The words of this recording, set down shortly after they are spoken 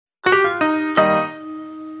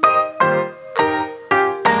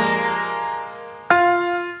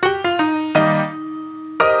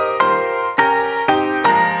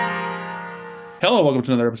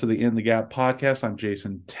welcome to another episode of the In the Gap podcast. I'm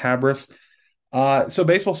Jason Tabris. So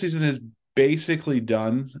baseball season is basically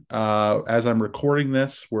done. As I'm recording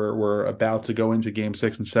this, we're about to go into Game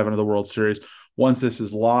 6 and 7 of the World Series. Once this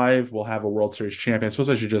is live, we'll have a World Series champion. I suppose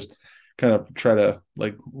I should just kind of try to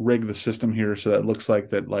like rig the system here so that it looks like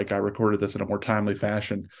that like I recorded this in a more timely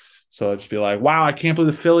fashion. So I'll just be like, wow, I can't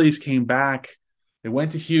believe the Phillies came back. They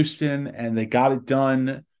went to Houston and they got it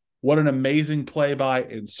done. What an amazing play by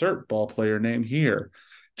insert ball player name here.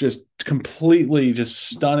 Just completely just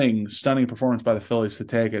stunning performance by the Phillies to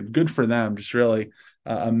take it. Good for them. Just really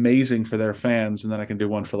amazing for their fans. And then I can do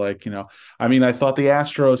one for I thought the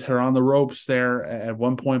Astros were on the ropes there at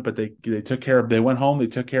one point, but they took care of, they went home, they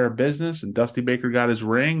took care of business, and Dusty Baker got his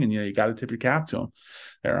ring, and you got to tip your cap to him.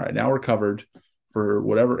 All right, now we're covered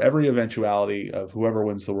for every eventuality of whoever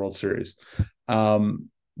wins the World Series. But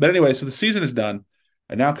anyway, so the season is done.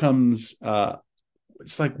 And now comes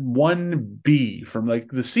it's like 1B from like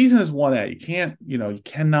the season is 1A. You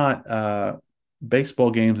cannot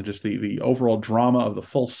baseball games and just the overall drama of the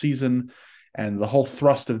full season and the whole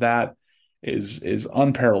thrust of that is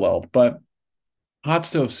unparalleled. But hot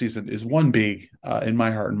stove season is 1B in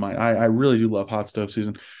my heart and mind. I really do love hot stove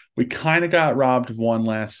season. We kind of got robbed of one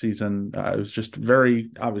last season. It was just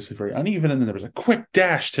obviously very uneven, and then there was a quick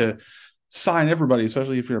dash to sign everybody,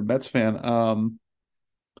 especially if you're a Mets fan.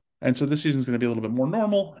 And so this season is going to be a little bit more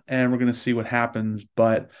normal, and we're going to see what happens.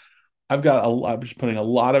 But I'm just putting a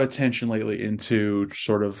lot of attention lately into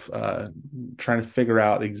sort of trying to figure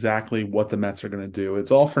out exactly what the Mets are going to do.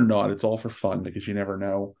 It's all for naught. It's all for fun because you never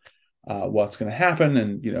know what's going to happen.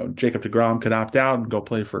 And, Jacob deGrom could opt out and go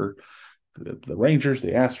play for the Rangers,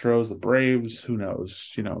 the Astros, the Braves. Who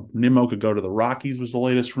knows? Nimmo could go to the Rockies was the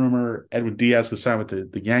latest rumor. Edwin Diaz could sign with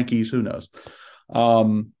the Yankees. Who knows?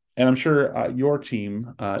 And I'm sure your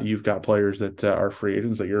team, you've got players that are free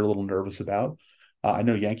agents that you're a little nervous about. I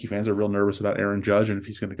know Yankee fans are real nervous about Aaron Judge and if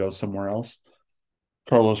he's going to go somewhere else.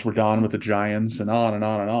 Carlos Rodon with the Giants and on and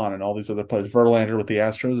on and on, and all these other players. Verlander with the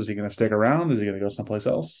Astros, is he going to stick around? Is he going to go someplace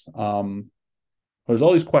else? There's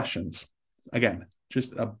all these questions. Again,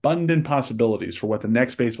 just abundant possibilities for what the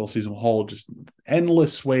next baseball season will hold. Just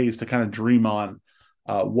endless ways to kind of dream on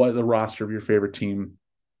what the roster of your favorite team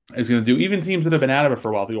is going to do. Even teams that have been out of it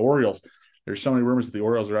for a while, the Orioles. There's so many rumors that the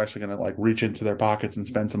Orioles are actually going to like reach into their pockets and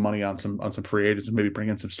spend some money on some free agents and maybe bring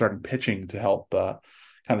in some starting pitching to help kind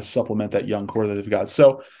of supplement that young core that they've got.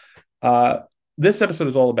 So this episode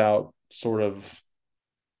is all about it's all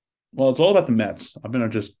about the Mets. I'm going to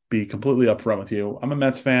just be completely upfront with you. I'm a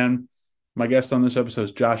Mets fan. My guest on this episode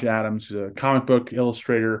is Josh Adams. He's a comic book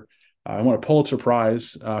illustrator. I won a Pulitzer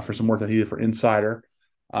Prize for some work that he did for Insider.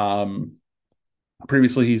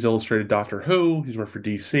 Previously, he's illustrated Doctor Who. He's worked for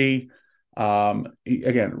DC.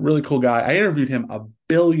 Again, really cool guy. I interviewed him a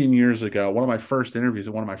billion years ago. One of my first interviews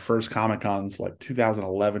at one of my first Comic Cons, like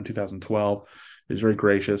 2011, 2012. He was very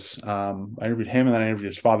gracious. I interviewed him, and then I interviewed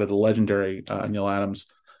his father, the legendary Neil Adams.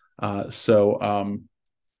 Josh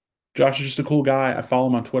is just a cool guy. I follow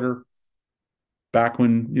him on Twitter. Back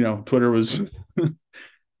when Twitter was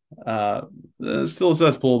still a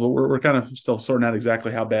cesspool, but we're kind of still sorting out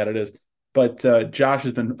exactly how bad it is. But Josh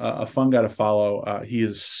has been a fun guy to follow. He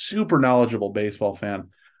is super knowledgeable baseball fan,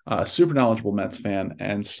 super knowledgeable Mets fan,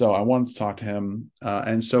 and so I wanted to talk to him.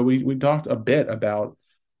 And so we talked a bit about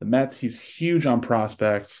the Mets. He's huge on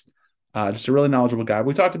prospects, just a really knowledgeable guy.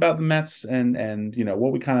 We talked about the Mets and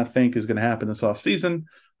what we kind of think is going to happen this offseason.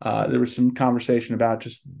 There was some conversation about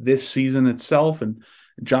just this season itself and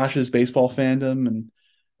Josh's baseball fandom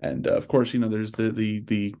and of course, there's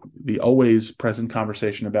the always present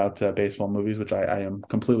conversation about baseball movies, which I am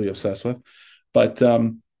completely obsessed with. But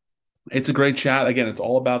it's a great chat. Again, it's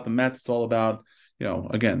all about the Mets. It's all about,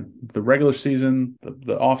 again, the regular season,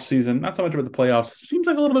 the off season, not so much about the playoffs. It seems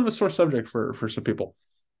like a little bit of a sore subject for some people.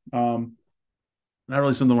 Not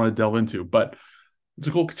really something I want to delve into, but it's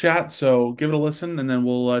a cool chat. So give it a listen, and then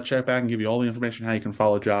we'll check back and give you all the information how you can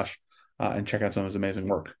follow Josh and check out some of his amazing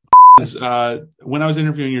work. When I was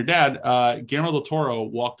interviewing your dad, Guillermo del Toro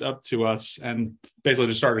walked up to us and basically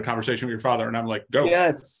just started a conversation with your father. And I'm like, go,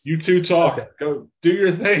 Yes. you two talk, Okay. go do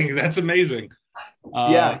your thing. That's amazing.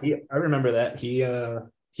 I remember that.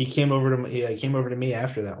 He came over to me. Yeah, he came over to me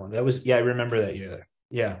after that one. I remember that year.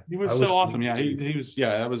 Yeah, He was so awesome. Yeah, he was.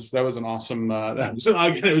 Yeah, that was an awesome. Again,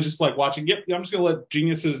 it was just like watching. Yep, I'm just gonna let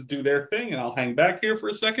geniuses do their thing, and I'll hang back here for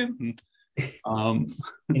a second. And,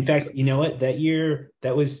 in fact, you know what? That year,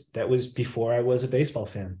 that was before I was a baseball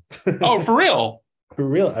fan. Oh, for real? For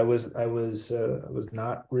real, I was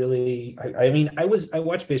not really. I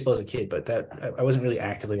watched baseball as a kid, but I wasn't really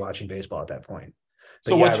actively watching baseball at that point.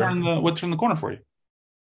 So But yeah, what turned the corner for you?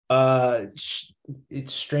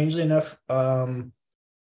 It's strangely enough,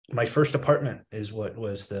 my first apartment is what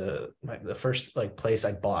was the first like place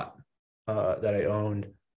I bought that I owned,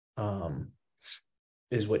 um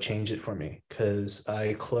is what changed it for me, because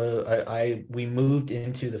we moved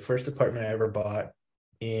into the first apartment I ever bought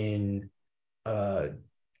in uh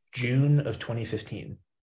June of 2015,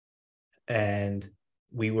 and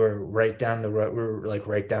we were right down the road. We were like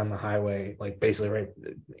right down the highway, like basically right.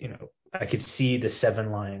 I could see the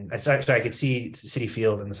seven line. I could see City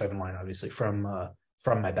Field and the seven line, obviously from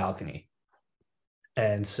my balcony.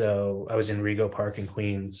 And so I was in Rego Park in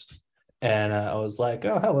Queens, and I was like,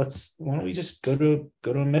 oh hell, why don't we just go to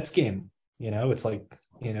a Mets game? It's like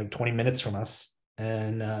 20 minutes from us,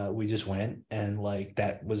 and we just went, and like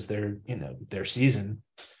that was their season.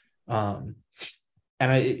 Um,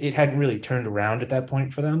 and it hadn't really turned around at that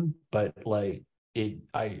point for them, but like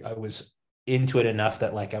I was into it enough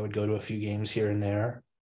that like I would go to a few games here and there,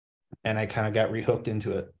 and I kind of got rehooked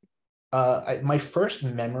into it. My first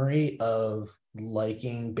memory of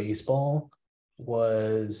liking baseball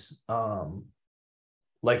was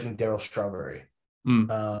liking Darryl Strawberry, Mm.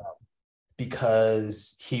 uh,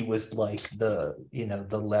 because he was like the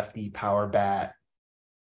lefty power bat.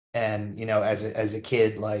 And as a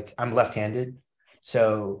kid, like I'm left-handed,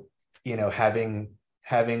 so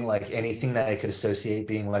having like anything that I could associate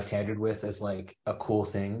being left-handed with as like a cool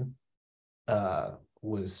thing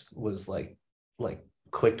was like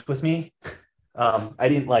clicked with me. I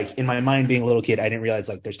didn't, like, in my mind being a little kid, I didn't realize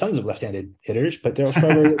like there's tons of left-handed hitters, but Darryl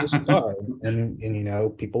Strawberry was a star,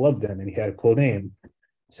 and people loved him, and he had a cool name.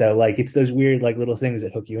 So like it's those weird like little things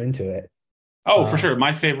that hook you into it. Oh, for Um, sure.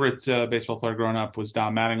 My favorite baseball player growing up was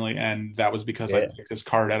Don Mattingly, and that was because I yeah, picked this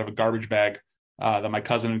card out of a garbage bag that my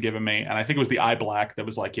cousin had given me, and I think it was the eye black that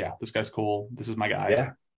was like, yeah, this guy's cool. This is my guy.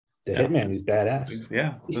 yeah, the Yeah, Hitman is badass.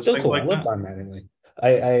 yeah, He's just still things cool. I like love that. Don Mattingly.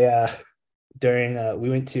 I during we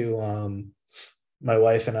went to my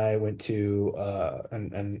wife and I went to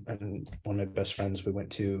and one of my best friends, we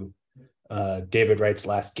went to David Wright's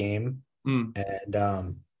last game, Mm.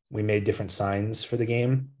 and we made different signs for the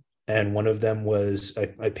game, and one of them was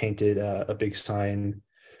I painted a big sign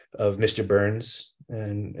of Mr. Burns,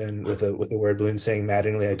 and with a word balloon saying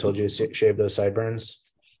Mattingly, I told you to shave those sideburns.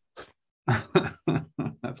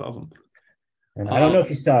 That's awesome. And I don't know if Um,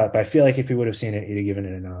 he saw it, but I feel like if he would have seen it, he'd have given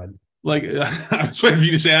it a nod. like I was waiting for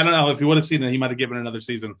you to say, I don't know if he would have seen it, he might have given it another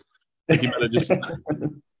season. Like he might have just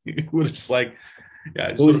he would have just like, yeah,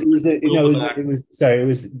 It just sort was of it was the no pulled it it was back. it was sorry, it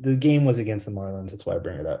was the game was against the Marlins. That's why I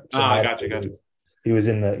bring it up. So Ah, Matt gotcha, gotcha. he was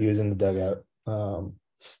in the dugout,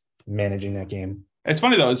 managing that game. It's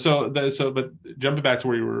funny though. But jumping back to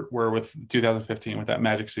where you were with 2015 with that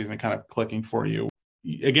Magic season, kind of clicking for you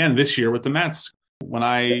again this year with the Mets. When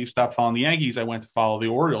I stopped following the Yankees, I went to follow the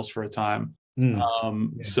Orioles for a time.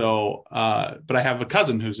 Mm, yeah, But I have a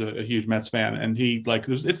cousin who's a huge Mets fan, and he like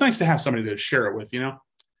it's nice to have somebody to share it with, you know.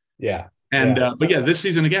 yeah, And yeah. but yeah, this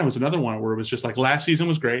season again was another one where it was just like last season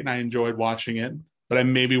was great and I enjoyed watching it, but I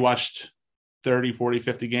maybe watched 30, 40,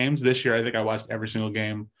 50 games. This year, I think I watched every single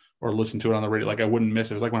game or listened to it on the radio. Like I wouldn't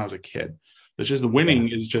miss it. It was like when I was a kid. It's just the Yeah. winning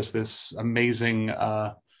is just this amazing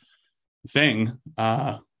thing.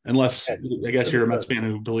 Unless I guess you're a Mets fan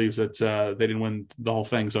who believes that they didn't win the whole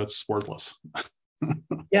thing, so it's worthless.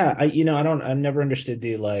 Yeah, I never understood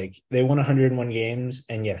the, like, they won 101 games,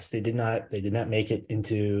 and yes, they did not make it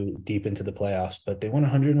into deep into the playoffs, but they won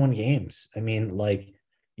 101 games. I mean, like,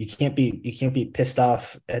 you can't be pissed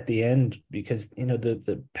off at the end, because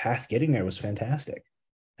the path getting there was fantastic.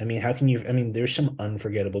 I mean, how can you? I mean, there's some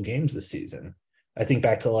unforgettable games this season. I think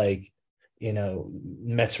back to, like,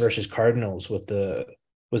 Mets versus Cardinals with the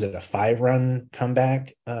was it a 5-run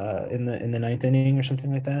comeback in the ninth inning or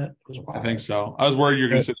something like that? It was I think wild. so. I was worried you're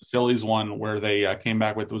going to say the Phillies one where they came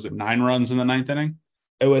back with was it 9 runs in the ninth inning?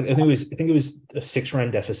 I think it was a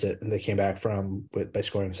 6-run deficit, and they came back by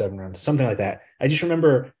scoring 7 runs, something like that. I just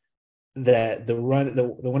remember that the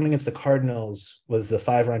one against the Cardinals was the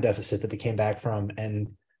 5-run deficit that they came back from,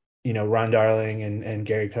 and Ron Darling and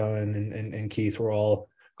Gary Cohen and Keith were all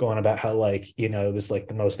going about how, like, it was like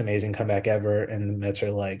the most amazing comeback ever, and the Mets are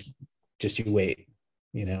like, just you wait,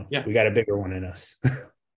 Yeah. we got a bigger one in us.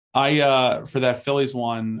 I for that Phillies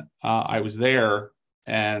one, I was there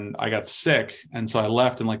and I got sick, and so I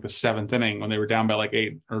left in like the seventh inning when they were down by like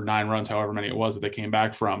 8 or 9 runs, however many it was that they came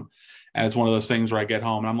back from. And it's one of those things where I get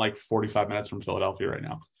home and I'm like 45 minutes from Philadelphia right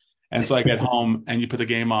now. And so I get home and you put the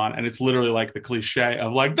game on, and it's literally like the cliche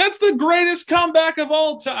of like, that's the greatest comeback of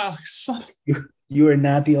all time. You are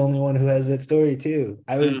not the only one who has that story too.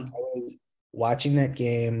 I was Yeah. I was watching that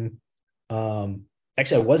game.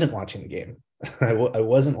 Actually, I wasn't watching the game. I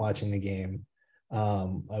wasn't watching the game.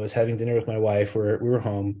 I was having dinner with my wife. We were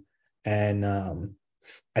home, and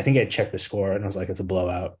I think I checked the score and I was like, it's a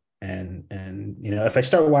blowout. And if I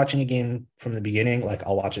start watching a game from the beginning, like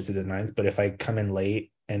I'll watch it through the ninth. But if I come in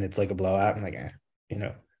late and it's like a blowout, I'm like, you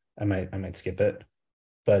know, I might skip it.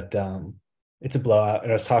 But it's a blowout.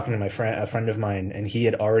 And I was talking to a friend of mine, and he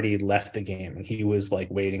had already left the game, and he was like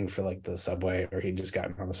waiting for like the subway, or he'd just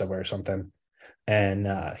gotten on the subway or something. And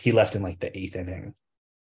he left in like the eighth inning.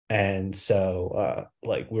 And so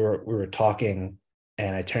like we were talking,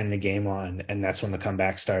 and I turned the game on, and that's when the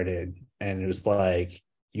comeback started. And it was like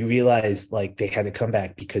you realize like they had to come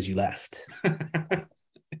back because you left.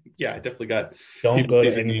 Yeah, I definitely got Don't people go to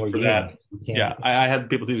teasing any me more for games. that. You Yeah, can't. I had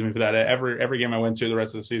people teasing me for that. Every game I went to the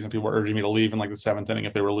rest of the season, people were urging me to leave in like the seventh inning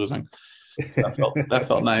if they were losing. So that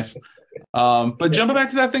felt nice. But jumping back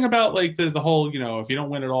to that thing about like the whole, if you don't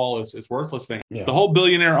win at all, it's worthless thing. Yeah. The whole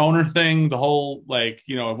billionaire owner thing, the whole like,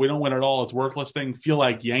 if we don't win at all, it's worthless thing, feel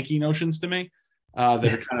like Yankee notions to me. That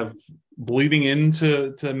are kind of bleeding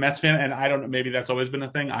into Mets fan. And I don't know, maybe that's always been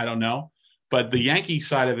a thing. I don't know. But the Yankee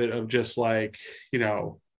side of it of just like,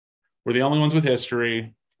 we're the only ones with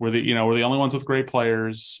history. We're the only ones with great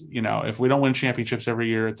players. If we don't win championships every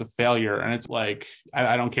year, it's a failure. And it's like,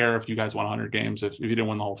 I don't care if you guys won 100 games. If you didn't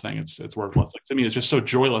win the whole thing, it's worthless. Like to me, it's just so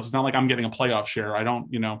joyless. It's not like I'm getting a playoff share. I don't.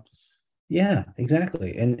 Yeah,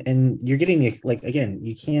 exactly. And you're getting like again,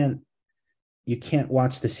 you can't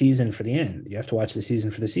watch the season for the end. You have to watch the season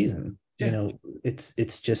for the season. Yeah.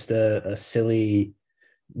 It's just a silly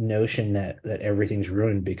notion that everything's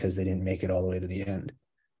ruined because they didn't make it all the way to the end.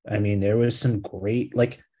 I mean, there was some great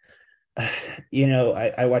like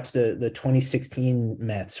I watched the 2016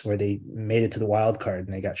 Mets where they made it to the wild card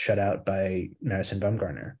and they got shut out by Madison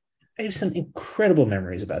Bumgarner. I have some incredible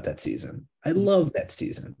memories about that season. I love that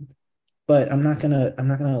season, but I'm not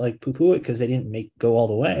gonna like poo-poo it because they didn't make go all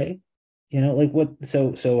the way. Like what?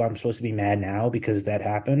 So I'm supposed to be mad now because that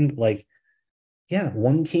happened. Like, yeah,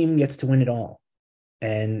 one team gets to win it all,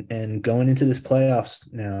 and going into this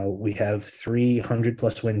playoffs now, we have 300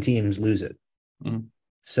 plus win teams lose it. Mhm.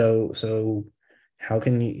 So how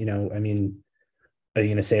can I mean, are you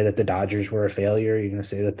going to say that the Dodgers were a failure? Are you going to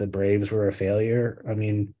say that the Braves were a failure? I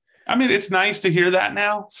mean, It's nice to hear that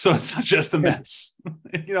now. So it's not just the yeah, Mets.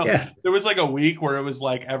 yeah, There was like a week where it was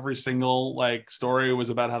like every single like story was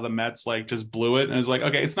about how the Mets like just blew it. And it's like,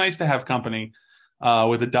 okay, it's nice to have company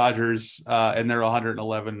with the Dodgers and their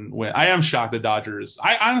 111 win. I am shocked the Dodgers.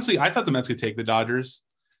 I thought the Mets could take the Dodgers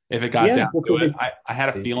if it got yeah, down to because it. I had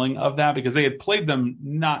a they feeling of that because they had played them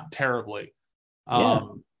not terribly. yeah.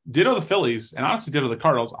 Ditto the Phillies and honestly ditto the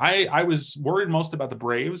Cardinals. I was worried most about the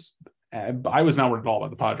Braves. I was not worried at all about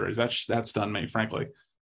the Padres. That stunned me, frankly.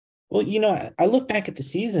 Well, I look back at the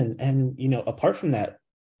season and, apart from that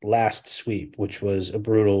last sweep, which was a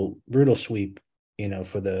brutal, brutal sweep,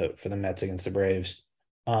 for the Mets against the Braves,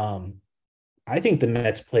 um, I think the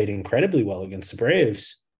Mets played incredibly well against the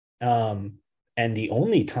Braves. And the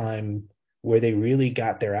only time where they really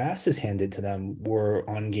got their asses handed to them were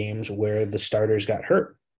on games where the starters got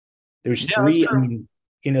hurt. There's Yeah, that's three. I true. mean,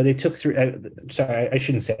 they took three. Sorry, I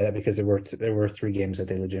shouldn't say that because there were three games that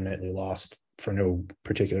they legitimately lost for no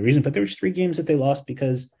particular reason. But there was three games that they lost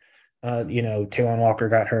because, Taijuan Walker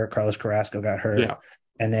got hurt, Carlos Carrasco got hurt, Yeah.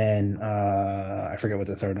 and then I forget what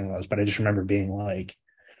the third one was. But I just remember being like,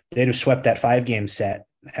 they'd have swept that 5 game set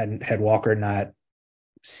had Walker not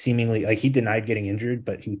seemingly like he denied getting injured,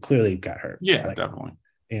 but he clearly got hurt. Yeah, Like definitely.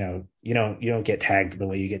 you don't get tagged the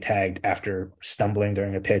way you get tagged after stumbling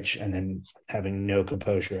during a pitch and then having no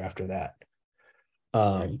composure after that.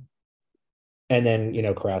 Um, and then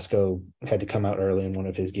Carrasco had to come out early in one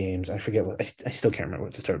of his games. I forget what I still can't remember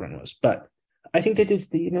what the third one was, but I think they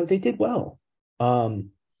did well.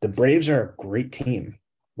 The Braves are a great team.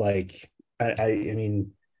 Like I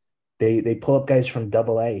mean they pull up guys from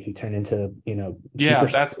Double A who turn into Yeah,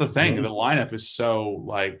 superstars. that's the thing. The And lineup is so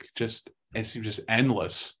like it's just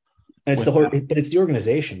endless it's with the whole, them. but it's the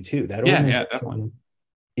organization too. That Yeah, definitely. organization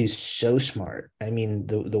is so smart. I mean,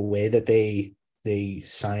 the way that they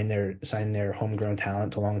sign their homegrown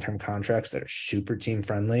talent to long-term contracts that are super team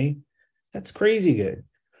friendly, that's crazy good.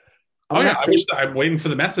 Oh I'm yeah, not crazy. I'm waiting for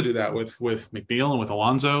the Mets to do that with McNeil and with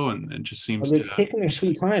Alonso, and it just seems They're to. taking their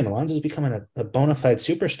sweet time. Alonso's becoming a bona fide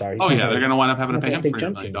superstar. He's Oh not yeah, they're gonna going to wind up he's having to not pay gonna him take $300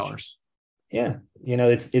 jump million. change. dollars. Yeah,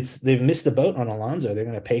 it's they've missed the boat on Alonso. They're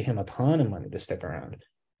gonna pay him a ton of money to stick around.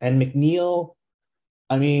 And McNeil,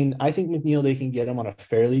 I mean, I think McNeil they can get him on a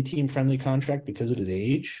fairly team friendly contract because of his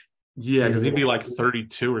age. Yeah, His because he'd be ability, like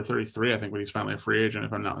 32 or 33, I think, when he's finally a free agent,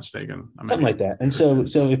 if I'm not mistaken. I might something be like that. And so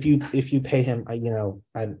if you pay him, I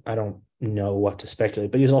don't know what to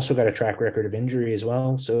speculate, but he's also got a track record of injury as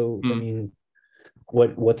well. So I Hmm. mean,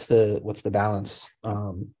 what's the balance?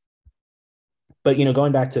 But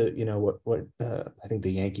going back to what I think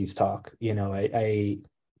the Yankees talk. I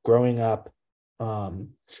growing up,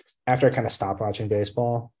 um, after I kind of stopped watching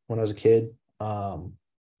baseball when I was a kid, the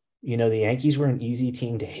Yankees were an easy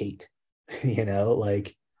team to hate.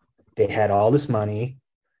 Like they had all this money.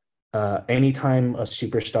 Anytime a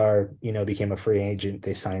superstar, became a free agent,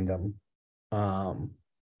 they signed them. Um,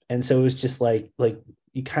 and so it was just like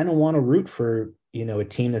you kind of want to root for a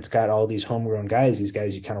team that's got all these homegrown guys, these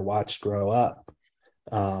guys you kind of watched grow up.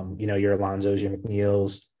 Your Alonsos, your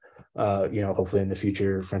McNeils, hopefully in the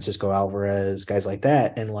future, Francisco Alvarez, guys like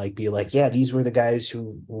that, and like be like, yeah, these were the guys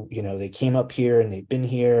who, they came up here and they've been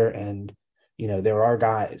here, and they're our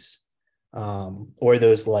guys. Or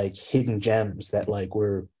those like hidden gems that like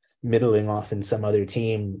were middling off in some other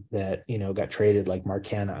team that got traded, like Mark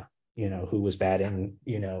Canha, who was batting,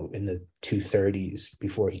 in the 230s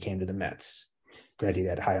before he came to the Mets. Granted, he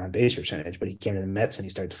had high on base percentage, but he came to the Mets and he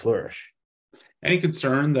started to flourish. Any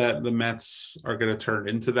concern that the Mets are going to turn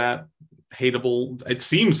into that hateable? It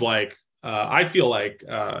seems like I feel like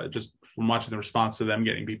just from watching the response to them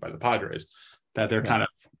getting beat by the Padres, that they're kind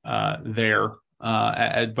of there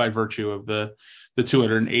by virtue of the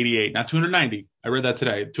 288, not 290. I read that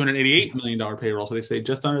today. $288 million payroll, so they stayed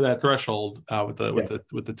just under that threshold with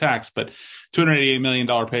the tax, but $288 million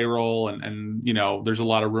payroll, and there's a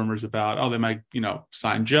lot of rumors about they might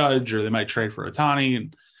sign Judge or they might trade for Ohtani,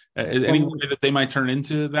 and any way that they might turn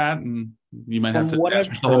into that, and you might have to ask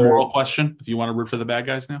yourself a moral question if you want to root for the bad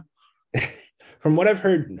guys now. From what I've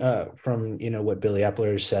heard from what Billy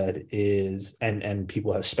Epler said is, and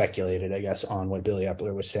people have speculated, I guess, on what Billy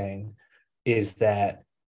Epler was saying, is that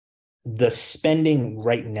the spending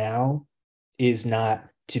right now is not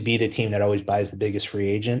to be the team that always buys the biggest free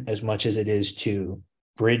agent as much as it is to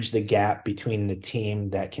bridge the gap between the team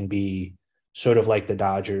that can be sort of like the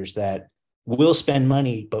Dodgers, that will spend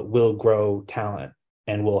money but will grow talent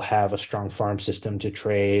and will have a strong farm system to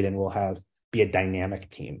trade and will be a dynamic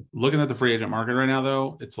team. Looking at the free agent market right now,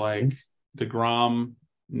 though, it's like DeGrom,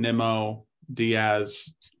 Nimmo,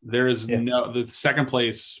 Diaz. There is the second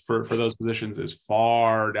place for those positions is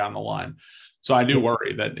far down the line. So I do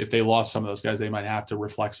worry that if they lost some of those guys, they might have to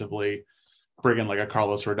reflexively bring in like a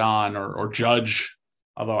Carlos Rodon or Judge.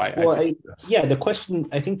 Although the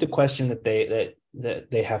question that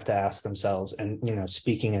they have to ask themselves, and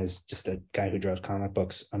speaking as just a guy who draws comic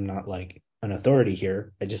books, I'm not like an authority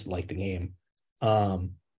here. I just like the game.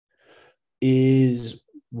 Is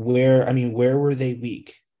where were they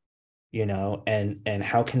weak? And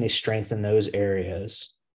how can they strengthen those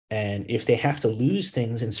areas? And if they have to lose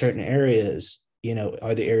things in certain areas,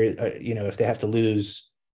 are the areas, if they have to lose,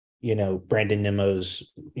 Brandon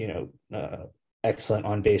Nimmo's, excellent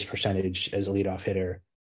on base percentage as a leadoff hitter,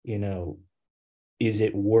 is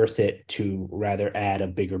it worth it to rather add a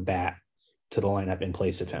bigger bat to the lineup in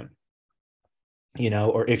place of him?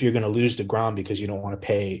 Or if you're going to lose DeGrom because you don't want to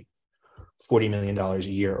pay $40 million a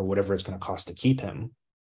year or whatever it's going to cost to keep him,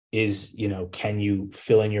 can you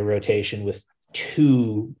fill in your rotation with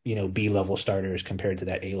two, B-level starters compared to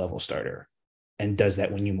that A-level starter? And does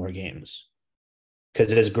that win you more games?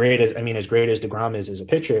 Because as great as DeGrom is as a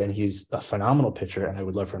pitcher, and he's a phenomenal pitcher, and I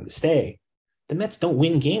would love for him to stay, the Mets don't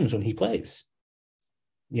win games when he plays.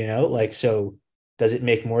 So does it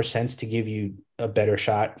make more sense to give you a better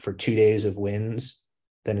shot for 2 days of wins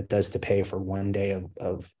than it does to pay for 1 day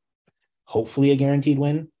of hopefully a guaranteed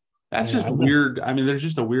win? That's just weird. I mean, there's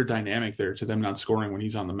just a weird dynamic there to them not scoring when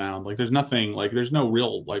he's on the mound. Like, there's nothing, like, there's no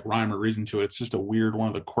real like rhyme or reason to it. It's just a weird one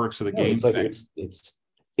of the quirks of the game. It's like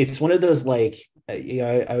it's one of those like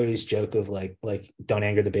I always joke of like don't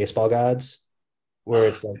anger the baseball gods, where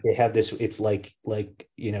it's like they have this. It's like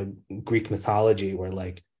Greek mythology where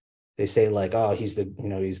like they say like, oh, he's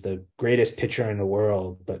the greatest pitcher in the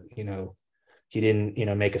world, but he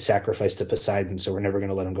didn't make a sacrifice to Poseidon, so we're never going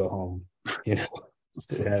to let him go home.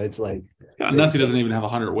 It's like nuts. He doesn't even have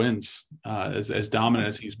 100 wins. As dominant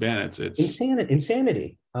as he's been, it's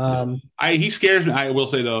insanity. He scares me. I will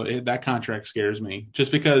say though, that contract scares me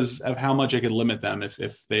just because of how much it could limit them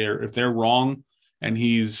if they're wrong and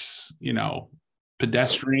he's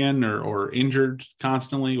pedestrian or injured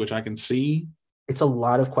constantly, which I can see. It's a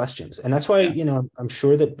lot of questions, and that's why I'm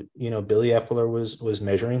sure that Billy Epler was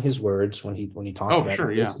measuring his words when he talked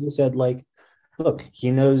about it. Yeah. He said like, look,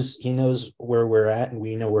 he knows where we're at, and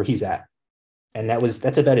we know where he's at, and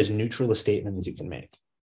that's about as neutral a statement as you can make.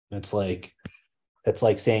 That's like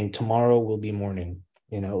saying tomorrow will be morning.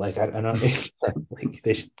 Like I don't like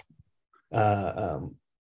they should,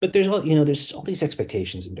 but there's all these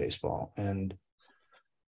expectations in baseball, and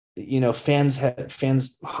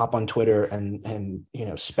fans hop on Twitter and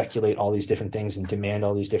speculate all these different things and demand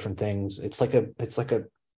all these different things. It's like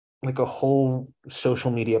a whole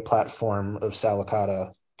social media platform of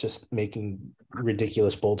Salicata just making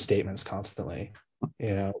ridiculous bold statements constantly.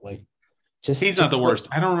 Like He's not the worst.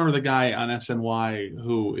 I don't remember the guy on SNY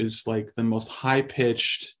who is like the most high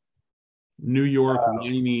pitched New York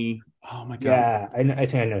whiny. Oh my god! Yeah, I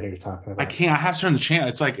think I know who you're talking about. I can't. I have to turn the channel.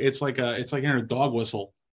 It's like hearing a dog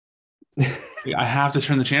whistle. I have to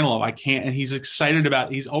turn the channel off. I can't. And he's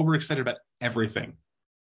overexcited about everything.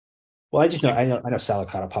 Well, I know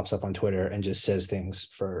Salicata pops up on Twitter and just says things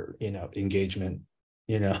for engagement.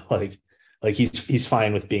 Like he's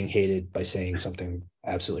fine with being hated by saying something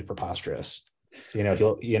absolutely preposterous.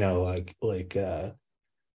 He'll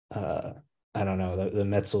I don't know, the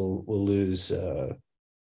Mets will lose.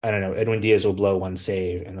 I don't know, Edwin Diaz will blow one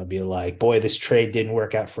save and they'll be like, boy, this trade didn't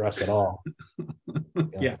work out for us at all.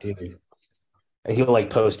 Yeah, dude. And he'll like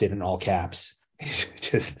post it in all caps.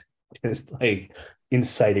 just like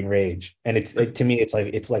inciting rage. And to me,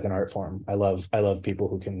 it's like an art form. I love people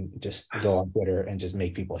who can just go on Twitter and just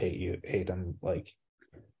make people hate them, like,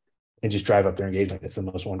 and just drive up their engagement. It's the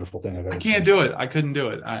most wonderful thing I've ever seen. I can't do it. I couldn't do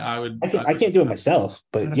it. I can't do it myself,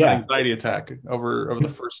 but yeah. An anxiety attack over the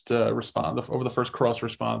first response, over the first cross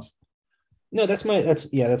response. No, that's my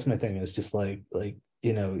thing. It's just like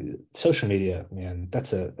social media, man,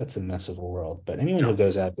 that's a mess of a world. But anyone who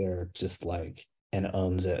goes out there just like and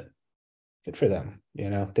owns it, good for them.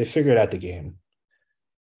 They figured out the game,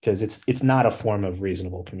 because it's not a form of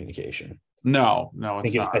reasonable communication. No,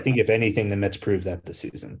 it's not. I think if anything, the Mets proved that this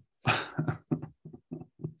season.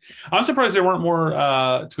 I'm surprised there weren't more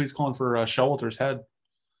tweets calling for Showalter's head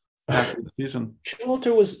after the season.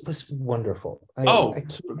 Showalter was wonderful.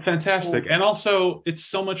 Fantastic. And also, it's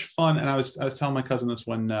so much fun. And I was telling my cousin this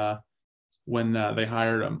when they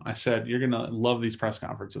hired him. I said, you're gonna love these press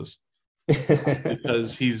conferences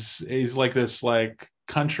because he's like this like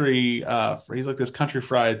country he's like this country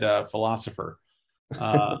fried philosopher.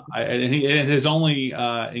 And it has only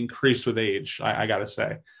increased with age. I gotta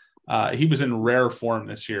say, he was in rare form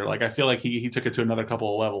this year. Like I feel like he took it to another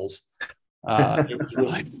couple of levels. It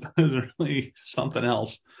was really something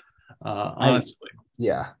else. Honestly,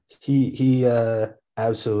 he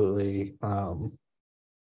absolutely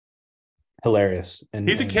hilarious. And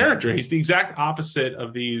he's a character. He's the exact opposite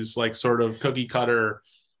of these like sort of cookie cutter,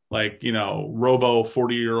 like, robo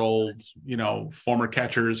 40-year-old, former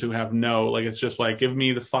catchers who have it's just like, give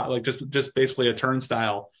me the like just basically a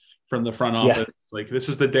turnstile from the front office. Yeah. Like, this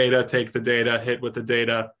is the data, take the data, hit with the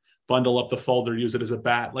data, bundle up the folder, use it as a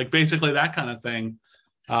bat, like basically that kind of thing.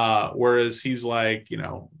 Whereas he's like,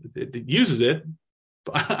 it uses it.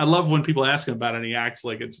 I love when people ask him about it and he acts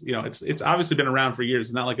like it's obviously been around for years.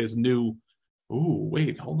 It's not like his new, ooh,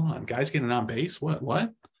 wait, hold on. Guy's getting on base. What?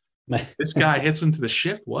 This guy hits into the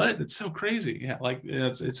shift. What? It's so crazy. Yeah, like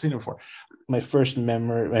it's seen it before. My first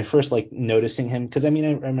like noticing him, because I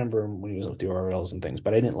remember when he was with the Orioles and things,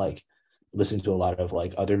 but I didn't like listen to a lot of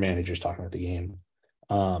like other managers talking about the game.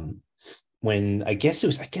 When I guess it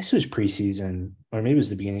was preseason, or maybe it was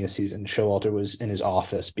the beginning of the season, Showalter was in his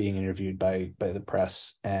office being interviewed by the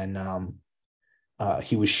press, and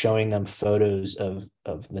he was showing them photos of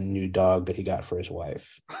the new dog that he got for his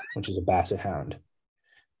wife, which is a Basset Hound.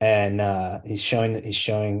 And he's showing the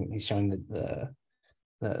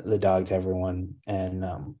dog to everyone,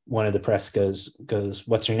 and one of the press goes,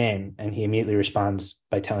 "What's her name?" And he immediately responds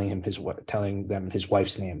by telling them his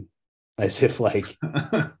wife's name, as if like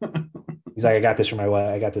he's like, "I got this for my wife.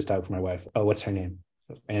 I got this dog for my wife. Oh, what's her name?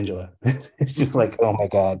 Angela." It's just like, oh my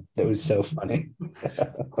god, that was so funny.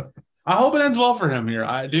 I hope it ends well for him here.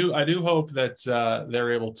 I do hope that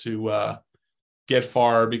they're able to get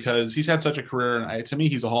far, because he's had such a career, and to me,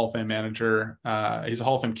 he's a Hall of Fame manager. He's a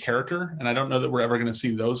Hall of Fame character, and I don't know that we're ever going to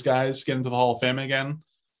see those guys get into the Hall of Fame again.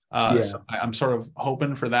 So I'm sort of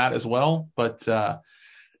hoping for that as well. But this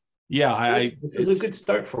is a good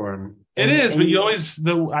start for him. But you always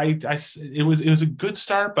it was a good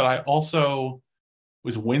start, but I also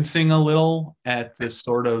was wincing a little at this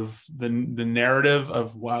sort of the narrative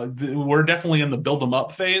of, wow, we're definitely in the build them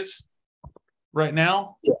up phase right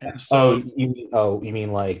now. Yeah. So, you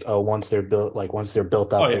mean like, once they're built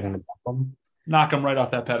up, they're going to knock them right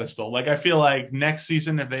off that pedestal. Like, I feel like next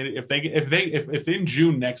season, if in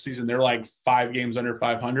June next season they're like 5 games under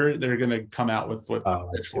 500, they're going to come out with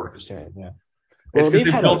pitchforks. Yeah. Well, they've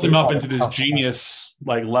built them up into this genius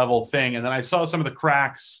like level thing, and then I saw some of the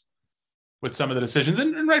cracks with some of the decisions,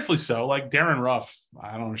 and rightfully so. Like Darren Ruff,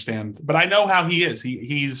 I don't understand, but I know how he is.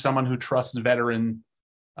 He's someone who trusts veteran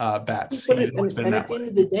bats. But He's always been and that at the way. end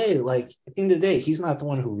of the day, he's not the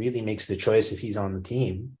one who really makes the choice if he's on the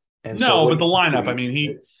team. And so No, what but the do? lineup. I mean,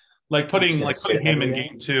 he He's going to sit putting him him every in day.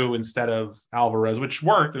 game 2 instead of Alvarez, which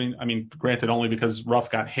worked. I mean, granted, only because Ruff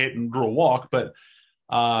got hit and drew a walk, but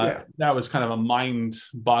Yeah. that was kind of a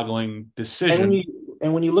mind-boggling And decision.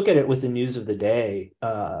 when you look at it with the news of the day,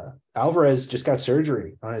 Alvarez just got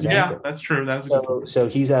surgery on his Yeah, ankle. that's true. That was a good point. So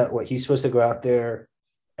he's supposed to go out there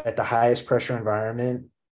at the highest pressure environment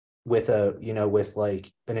with with like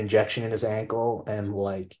an injection in his ankle and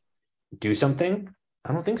like do something.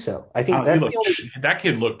 I don't think so. I think that's the only. That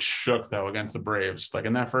kid looked shook though against the Braves. Like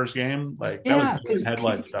in that first game, like that Yeah, was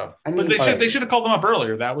headlight stuff. I But mean, all right. they should have called him up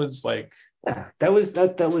earlier. That was like Yeah, that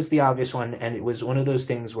was the obvious one, and it was one of those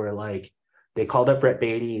things where like they called up Brett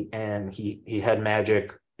Beatty, and he had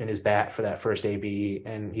magic in his bat for that first AB,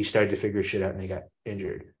 and he started to figure shit out, and he got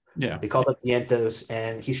injured. yeah. They called up Vientos,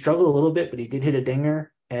 and he struggled a little bit, but he did hit a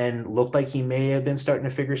dinger and looked like he may have been starting to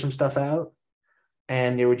figure some stuff out.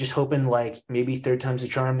 And they were just hoping like maybe third time's the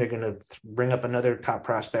charm. They're going to bring up another top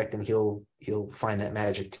prospect, and he'll find that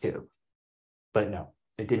magic too. But no,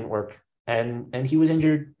 it didn't work, and he was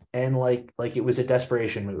injured. And like it was a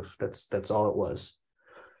desperation move. That's all it was.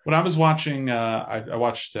 When I was watching, I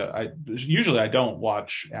watched. I usually I don't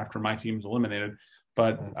watch after my team's eliminated,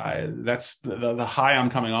 but that's the high I'm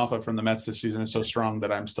coming off of from the Mets this season is so strong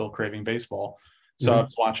that I'm still craving baseball. So I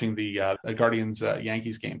was watching the Guardians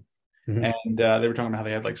Yankees game, and they were talking about how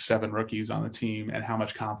they had like 7 rookies on the team and how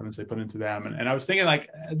much confidence they put into them. And I was thinking like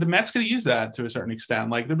the Mets could use that to a certain extent.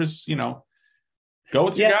 Like there was, go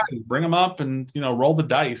with your guys, bring them up, and roll the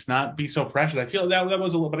dice, not be so precious. I feel that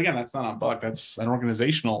was a little, but again, that's not on Buck. That's an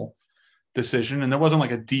organizational decision, and there wasn't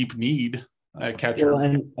like a deep need at catcher.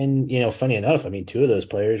 Well, and funny enough, I mean, 2 of those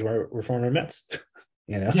players were former Mets.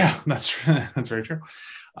 Yeah, that's very true.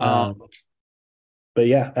 But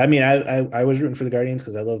yeah, I mean, I was rooting for the Guardians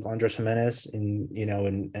because I love Andres Jimenez, and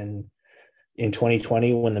and in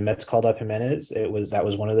 2020 when the Mets called up Jimenez, that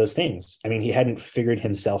was one of those things. I mean, he hadn't figured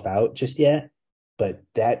himself out just yet. But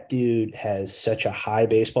that dude has such a high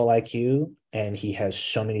baseball IQ, and he has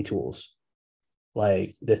so many tools.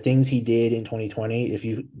 Like the things he did in 2020, if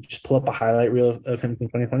you just pull up a highlight reel of him from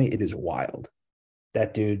 2020, it is wild.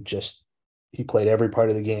 That dude he played every part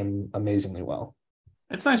of the game amazingly well.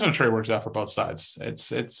 It's nice when a trade works out for both sides.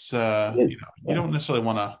 You don't necessarily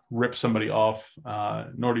want to rip somebody off,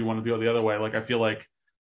 nor do you want to go the other way. Like I feel like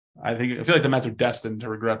the Mets are destined to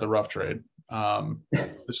regret the Ruff trade.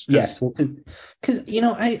 Yes, because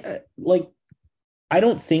I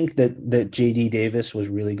don't think that JD Davis was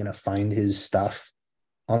really going to find his stuff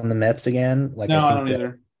on the Mets again. Like, no, I don't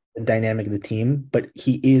either. The dynamic of the team, but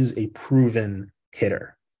he is a proven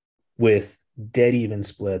hitter with dead even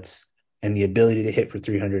splits and the ability to hit for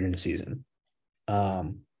 300 in a season.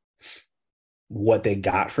 What they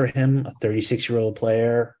got for him, a 36-year-old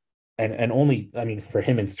player, and only, I mean, for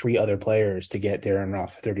him and 3 other players to get Darren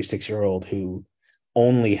Ruff, a 36-year-old who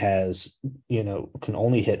only has, can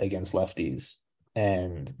only hit against lefties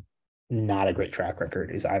and not a great track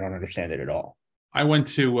record I don't understand it at all. I went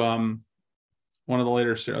to one of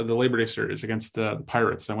the Labor Day series against the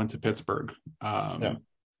Pirates. I went to Pittsburgh.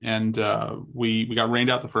 And we got rained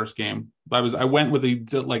out the first game. I went with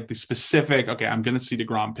the specific, okay, I'm going to see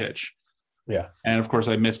DeGrom pitch. Yeah. And of course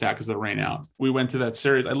I missed out because of the rain out. We went to that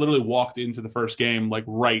series. I literally walked into the first game, like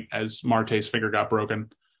right as Marte's finger got broken.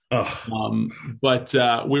 But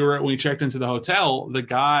we checked into the hotel, the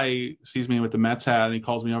guy sees me with the Mets hat and he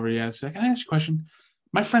calls me over. He's like, can I ask you a question?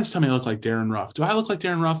 My friends tell me I look like Darren Ruff. Do I look like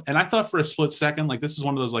Darren Ruff? And I thought for a split second, like this is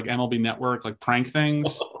one of those like MLB Network, like prank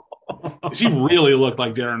things. He really looked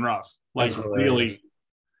like Darren Ruff. Like really.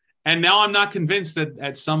 And now I'm not convinced that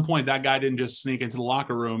at some point that guy didn't just sneak into the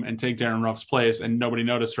locker room and take Darren Ruff's place and nobody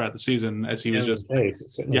noticed throughout the season as he was just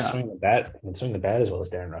swing the bat as well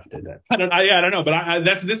as Darren Ruff did that. I don't know, but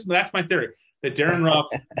that's my theory that Darren Ruff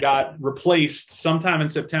got replaced sometime in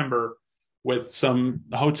September with some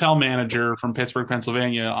hotel manager from Pittsburgh,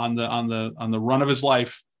 Pennsylvania on the run of his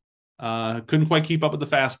life. Couldn't quite keep up with the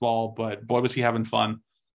fastball, but boy was he having fun.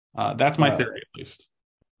 That's my theory, at least.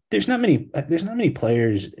 There's not many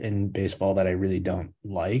players in baseball that I really don't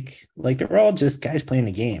like. Like they're all just guys playing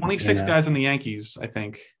the game. 26 guys in the Yankees, I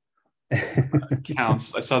think,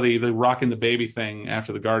 counts. I saw the rocking the baby thing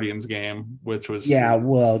after the Guardians game, which was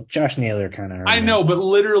well, Josh Naylor kind of. I know, but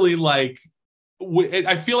literally, like,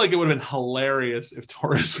 I feel like it would have been hilarious if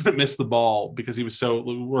Torres would have missed the ball because he was so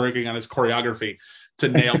working on his choreography to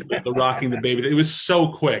nail the rocking the baby. It was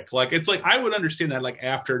so quick. Like, it's like, I would understand that like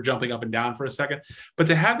after jumping up and down for a second, but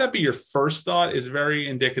to have that be your first thought is very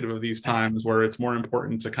indicative of these times where it's more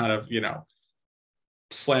important to kind of,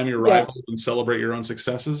 slam your Yeah. rival and celebrate your own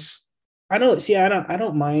successes. I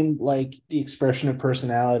don't mind like the expression of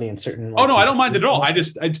personality in certain. Oh Like, no, I don't mind it at all.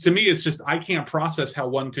 To me, it's just I can't process how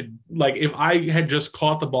one could like if I had just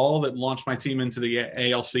caught the ball that launched my team into the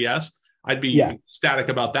ALCS, I'd be Yeah. ecstatic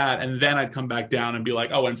about that, and then I'd come back down and be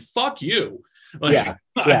like, oh, and fuck you. Like, Yeah.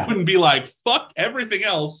 I wouldn't be like fuck everything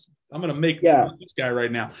else. I'm gonna make this guy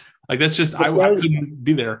right now. Like that's just I couldn't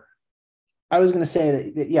be there. I was gonna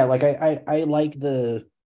say that yeah, like I like the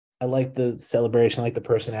celebration, I like the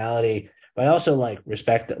personality, but I also like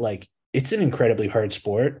respect that like it's an incredibly hard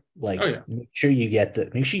sport. Like make sure you get the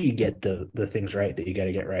things right that you got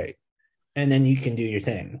to get right. And then you can do your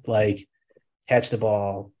thing. Like catch the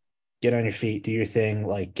ball, get on your feet, do your thing,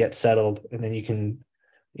 like get settled, and then you can,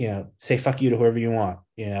 say fuck you to whoever you want,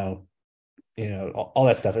 all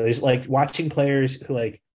that stuff. There's like watching players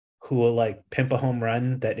who will like pimp a home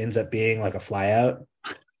run that ends up being like a fly out.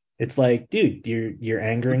 It's like, dude, you're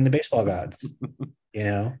angering the baseball gods.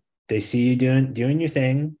 They see you doing your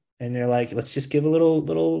thing, and they're like, let's just give a little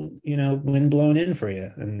wind blown in for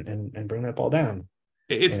you, and bring that ball down.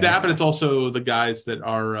 It's that, but it's also the guys that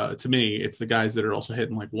are to me, it's the guys that are also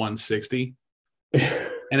hitting like 160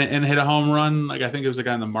 and hit a home run. Like I think it was a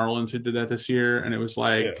guy in the Marlins who did that this year, and it was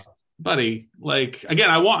like, buddy, like again,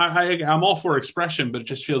 I'm all for expression, but it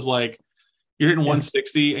just feels like you're hitting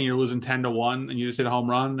 160 and you're losing 10-1 and you just hit a home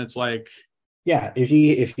run. It's like, yeah, if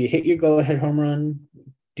you hit your go ahead home run,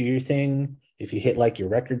 do your thing. If you hit like your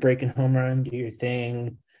record breaking home run, do your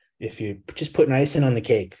thing. If you just put icing on the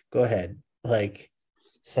cake, go ahead, like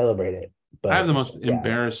celebrate it. But I have the most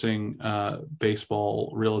embarrassing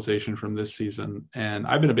baseball realization from this season, and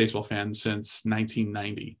I've been a baseball fan since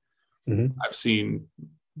 1990. Mm-hmm. I've seen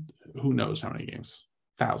who knows how many games,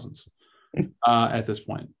 thousands at this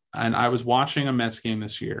point. And I was watching a Mets game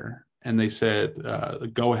this year, and they said the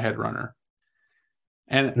go-ahead runner.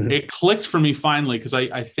 And it clicked for me finally, because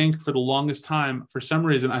I think for the longest time, for some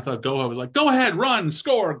reason, I thought go ahead was like, go ahead, run,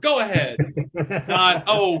 score, go ahead. Not,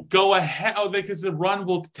 go ahead. Oh, because the run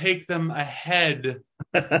will take them ahead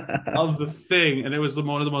of the thing. And it was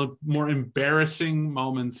one of the more embarrassing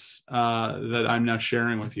moments that I'm now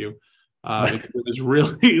sharing with you. Because it was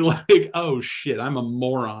really like, oh, shit, I'm a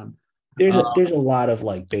moron. There's a lot of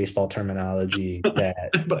like baseball terminology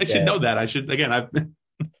that, but I should know that. I should again.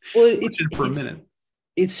 It's for a minute.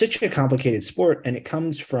 It's such a complicated sport, and it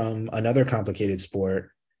comes from another complicated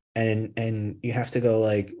sport, and you have to go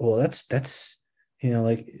like, well, that's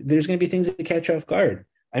like there's going to be things that catch you off guard.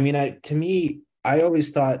 I mean, I always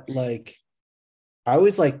thought like I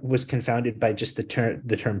always like was confounded by just the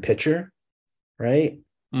term pitcher, right?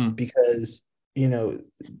 Because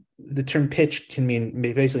the term pitch can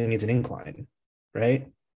basically means an incline, right?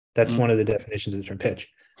 That's one of the definitions of the term pitch.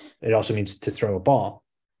 It also means to throw a ball.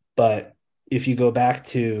 But if you go back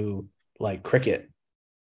to like cricket,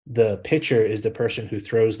 the pitcher is the person who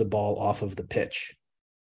throws the ball off of the pitch,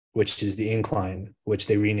 which is the incline, which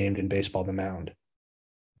they renamed in baseball the mound.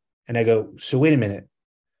 And I go, so wait a minute,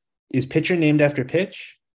 is pitcher named after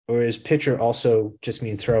pitch, or is pitcher also just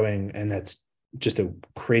mean throwing, and that's just a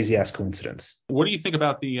crazy ass coincidence? What do you think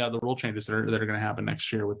about the rule changes that are going to happen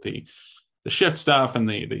next year with the shift stuff and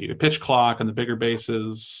the pitch clock and the bigger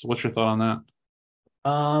bases? What's your thought on that?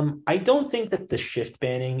 I don't think that the shift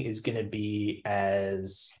banning is going to be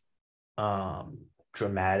as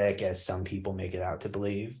dramatic as some people make it out to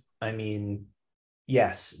believe. I mean,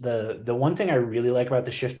 yes, the one thing I really like about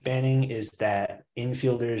the shift banning is that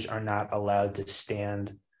infielders are not allowed to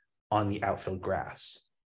stand on the outfield grass.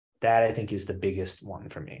 That I think is the biggest one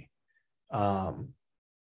for me.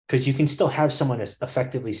 Because you can still have someone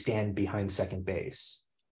effectively stand behind second base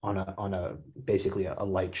on a basically a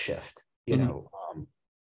light shift,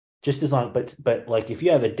 just as long, but like if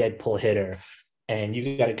you have a dead pull hitter and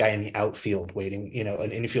you got a guy in the outfield waiting,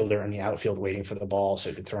 an infielder in the outfield waiting for the ball so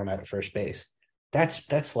you can throw him out at first base, that's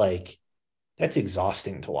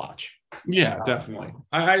exhausting to watch. Yeah, definitely.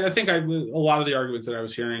 I think a lot of the arguments that I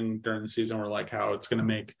was hearing during the season were like how it's going to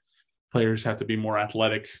make players have to be more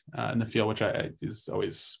athletic in the field, which is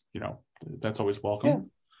always, that's always welcome. Yeah,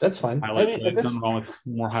 that's fine. Highlight plays, nothing wrong with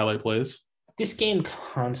more highlight plays. This game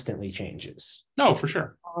constantly changes. No, for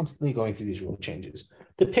sure. Constantly going through these rule changes.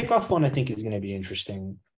 The pickoff one, I think, is going to be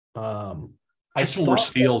interesting. I just want more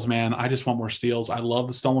steals, man. I just want more steals. I love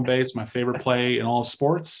the stolen base. My favorite play in all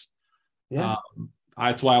sports. Yeah.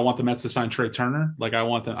 That's why I want the Mets to sign Trey Turner. Like I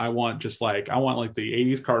want the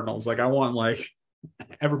 '80s Cardinals. Like I want like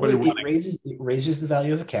everybody. It raises the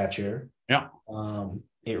value of a catcher. Yeah.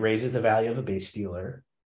 It raises the value of a base stealer.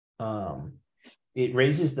 it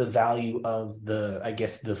raises the value of I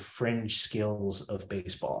guess the fringe skills of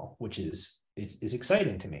baseball, which is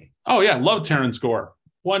exciting to me. Oh yeah, love Terrence Gore.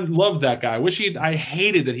 Loved that guy. I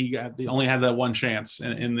hated that he only had that one chance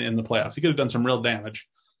in the playoffs. He could have done some real damage.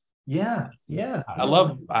 Yeah. I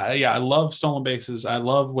love stolen bases. I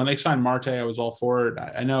love when they signed Marte. I was all for it.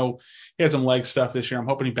 I know he had some leg stuff this year. I'm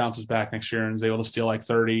hoping he bounces back next year and is able to steal like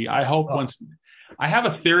 30. I hope I have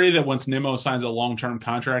a theory that once Nimmo signs a long-term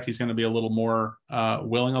contract, he's going to be a little more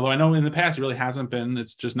willing. Although I know in the past he really hasn't been.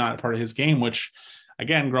 It's just not part of his game. Which,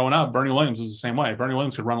 again, growing up, Bernie Williams was the same way. Bernie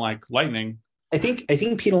Williams could run like lightning. I think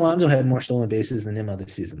Pete Alonso had more stolen bases than Nimmo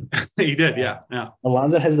this season. He did, yeah.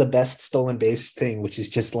 Alonso has the best stolen base thing, which is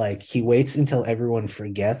just like he waits until everyone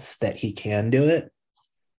forgets that he can do it,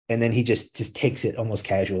 and then he just takes it almost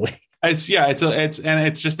casually. It's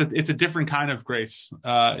a different kind of grace.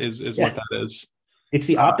 Is what that is. It's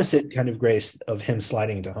the opposite kind of grace of him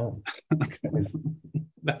sliding into home.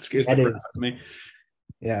 That scares the crap out of me.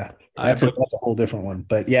 Yeah, that's a whole different one.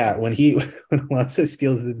 But yeah, when Alonso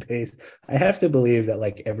steals the base, I have to believe that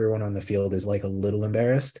like everyone on the field is like a little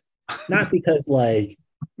embarrassed, not because like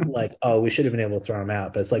oh we should have been able to throw him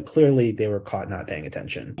out, but it's like clearly they were caught not paying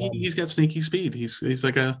attention. He's got sneaky speed. He's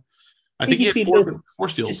like I think he had four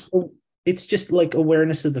steals. It's just like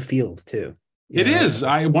awareness of the field too. It is.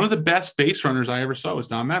 One of the best base runners I ever saw was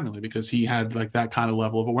Don Mattingly because he had like that kind of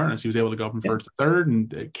level of awareness. He was able to go from first to third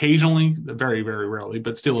and occasionally, very, very rarely,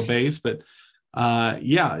 but still a base. But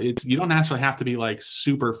you don't necessarily have to be like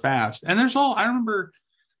super fast. And I remember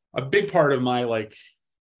a big part of my like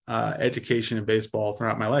education in baseball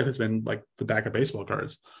throughout my life has been like the back of baseball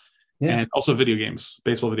cards. Yeah. And also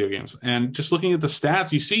baseball video games. And just looking at the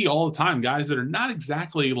stats, you see all the time guys that are not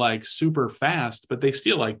exactly like super fast, but they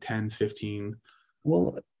steal like 10, 15.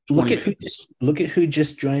 Well, look at who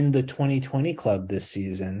just joined the 2020 club this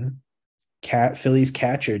season. Phillies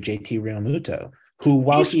catcher JT Realmuto, who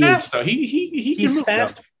while he's fast though. He's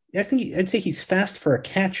fast. I think I'd say he's fast for a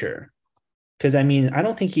catcher. Because I mean, I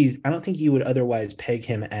don't think you would otherwise peg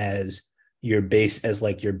him as your base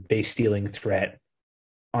stealing threat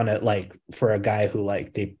on it, like for a guy who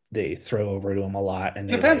like they throw over to him a lot. And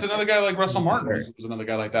depends. Another guy like Russell Martin was another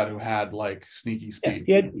guy like that who had like sneaky speed.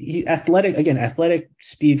 Yeah, he athletic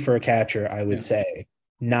speed for a catcher, I would say,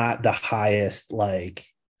 not the highest like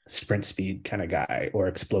sprint speed kind of guy or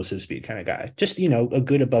explosive speed kind of guy. Just, a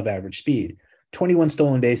good above average speed. 21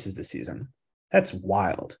 stolen bases this season. That's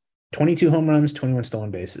wild. 22 home runs, 21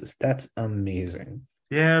 stolen bases. That's amazing.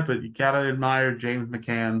 Yeah, but you gotta admire James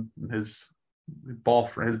McCann and his ball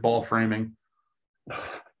framing.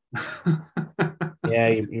 Yeah,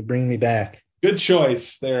 you bring me back. Good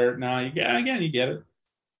choice there. Now you get it.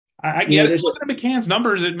 I get it. Looking at McCann's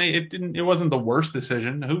numbers, it wasn't the worst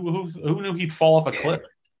decision. Who knew he'd fall off a cliff?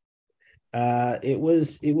 It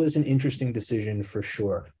was an interesting decision for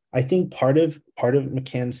sure. I think part of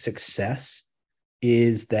McCann's success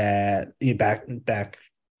is that back when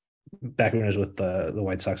he was with the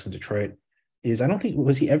White Sox in Detroit, is I don't think he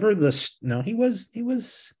was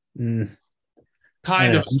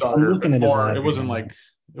kind of a starter. It wasn't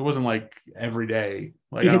like every day.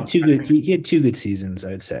 Like he had two good seasons,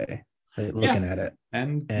 I'd say. Looking at it,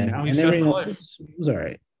 and now he's set to play. It was all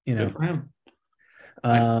right. Good for him.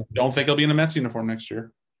 I don't think he'll be in a Mets uniform next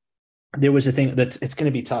year. There was a thing that it's going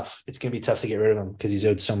to be tough. It's going to be tough to get rid of him because he's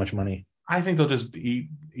owed so much money. I think they'll just eat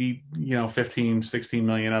 15, 16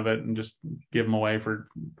 million of it and just give him away for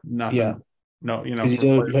nothing. Yeah. No, he's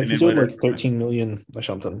owed like 13 million or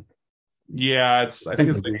something. Yeah, I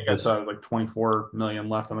think it's like 24 million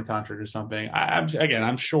left on the contract or something.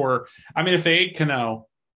 I'm sure. I mean, if they ate Cano,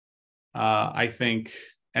 I think,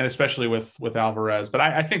 and especially with Alvarez, but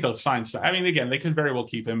I think they'll sign. I mean, again, they could very well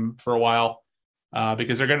keep him for a while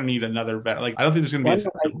because they're going to need another vet. Like, I don't think there's going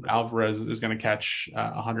to be Alvarez is going to catch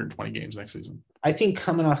 120 games next season. I think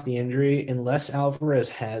coming off the injury, unless Alvarez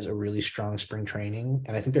has a really strong spring training,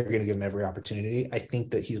 and I think they're going to give him every opportunity, I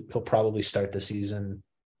think that he'll probably start the season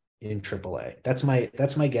in AAA. That's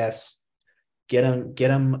my guess. Get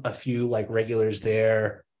him a few like regulars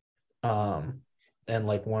there, and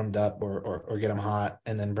like warmed up or get him hot,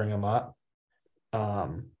 and then bring him up.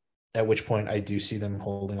 At which point I do see them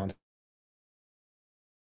holding on.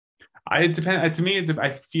 It depends. To me, I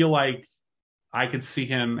feel like I could see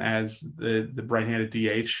him as the right-handed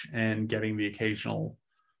DH and getting the occasional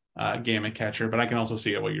game and catcher, but I can also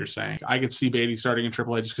see what you're saying. I could see Beatty starting in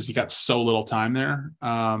AAA just because he got so little time there.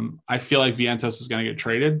 I feel like Vientos is going to get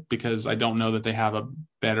traded because I don't know that they have a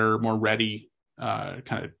better, more ready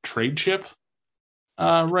kind of trade chip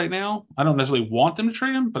right now. I don't necessarily want them to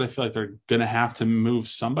trade him, but I feel like they're going to have to move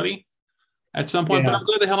somebody. at some point. But I'm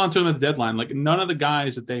glad they held on to him at the deadline. Like none of the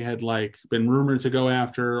guys that they had like been rumored to go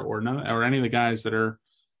after, or any of the guys that are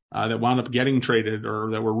that wound up getting traded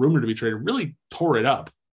or that were rumored to be traded really tore it up.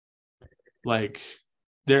 Like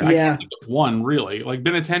there, I can't think of one really. Like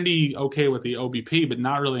Benintendi, okay with the OBP, but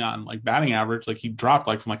not really on like batting average. Like he dropped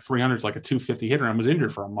like from like 300 to like a 250 hitter and was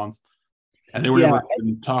injured for a month, and they were never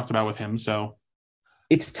even talked about with him. So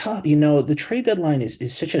it's tough. The trade deadline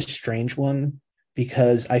is such a strange one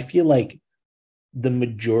because I feel like the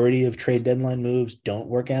majority of trade deadline moves don't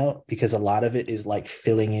work out because a lot of it is like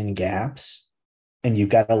filling in gaps, and you've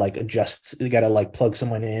got to like adjust, you got to like plug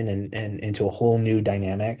someone in and into a whole new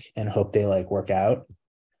dynamic and hope they like work out.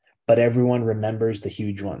 But everyone remembers the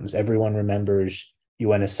huge ones. Everyone remembers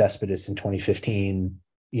Yoenis Cespedes in 2015,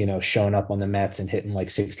 showing up on the Mets and hitting like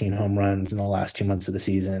 16 home runs in the last 2 months of the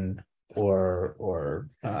season, or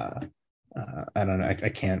I don't know, I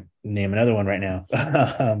can't name another one right now.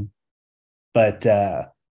 But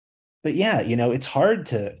yeah, it's hard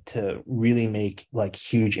to really make like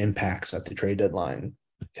huge impacts at the trade deadline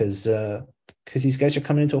because these guys are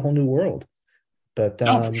coming into a whole new world. But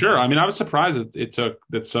no, for sure. I mean, I was surprised that it took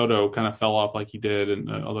that Soto kind of fell off like he did,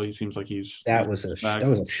 and although he seems like that was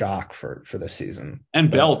a shock for this season.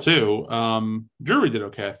 And Bell too. Drury did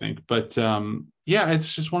okay, I think, but yeah,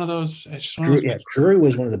 it's just one of those. It's just one of those. Yeah, Drury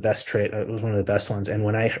was one of the best It was one of the best ones. And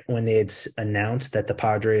when they had announced that the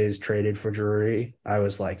Padres traded for Drury, I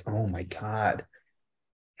was like, oh my god,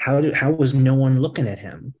 how was no one looking at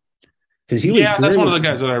him? Because that's one of the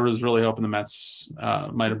guys that I was really hoping the Mets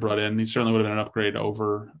might have brought in. He certainly would have been an upgrade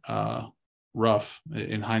over Ruff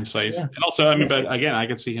in hindsight. Yeah. And also, I mean, but again, I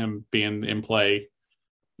could see him being in play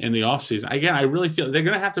in the offseason. Again, I really feel they're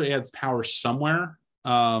going to have to add power somewhere.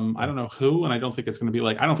 I don't know who, and I don't think it's going to be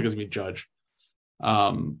I don't think it's going to be Judge.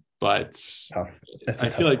 But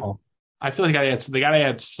I feel like they got to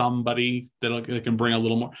add somebody that can bring a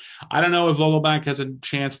little more. I don't know if Vogelbach has a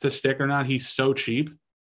chance to stick or not. He's so cheap.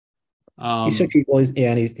 He's so cheap.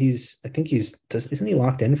 And he's I think isn't he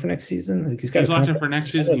locked in for next season? Like he's locked in for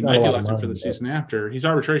next season. He might be locked in for the season after. He's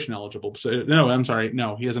arbitration eligible. So no, I'm sorry.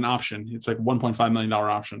 No, he has an option. It's like $1.5 million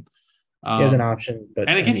option. He has an option, but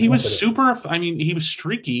and again, he was super. I mean, he was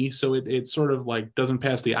streaky, so it sort of like doesn't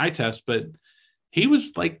pass the eye test. But he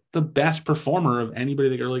was like the best performer of anybody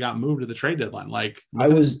that really got moved to the trade deadline. Like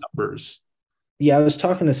numbers. Yeah, I was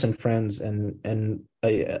talking to some friends and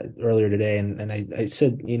earlier today, and I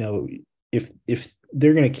said, if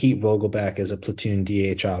they're going to keep Vogelbach as a platoon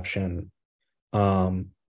DH option,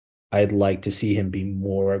 I'd like to see him be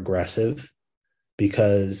more aggressive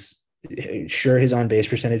because sure, his on-base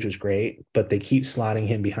percentage was great, but they keep slotting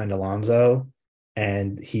him behind Alonso,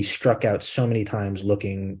 and he struck out so many times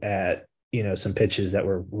looking at, some pitches that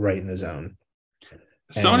were right in the zone.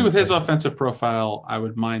 Somebody with his offensive profile, I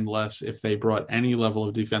would mind less if they brought any level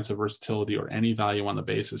of defensive versatility or any value on the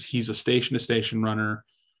bases. He's a station-to-station runner.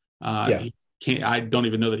 I don't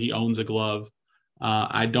even know that he owns a glove.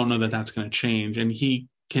 I don't know that that's going to change. And he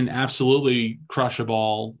can absolutely crush a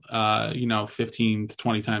ball, 15 to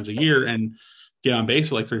 20 times a year and get on base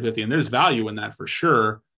at like 350. And there's value in that for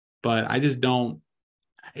sure. But I just don't.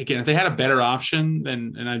 Again, if they had a better option,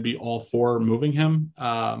 then I'd be all for moving him.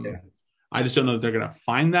 I just don't know that they're going to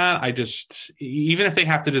find that. Even if they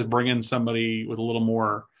have to just bring in somebody with a little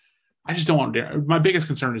more, I just don't want Darren. My biggest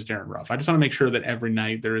concern is Darren Ruff. I just want to make sure that every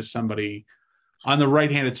night there is somebody on the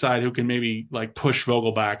right-handed side who can maybe like push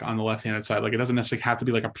Vogelbach on the left-handed side. Like it doesn't necessarily have to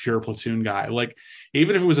be like a pure platoon guy. Like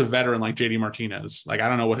even if it was a veteran like JD Martinez, like I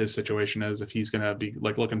don't know what his situation is. If he's going to be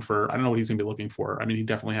like looking for, I don't know what he's going to be looking for. I mean, he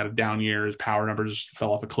definitely had a down year. His power numbers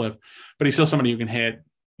fell off a cliff, but he's still somebody who can hit.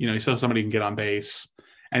 He's still somebody who can get on base.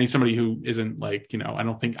 And he's somebody who isn't like,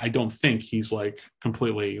 I don't think he's like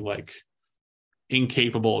completely like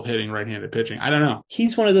incapable of hitting right-handed pitching. I don't know.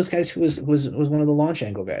 He's one of those guys who was one of the launch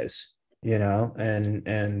angle guys,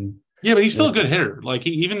 and yeah, but he's still a good hitter. Like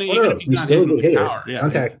even if he's still a good hitter. Power, yeah,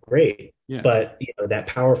 contact great. Yeah. But that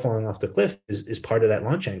power falling off the cliff is part of that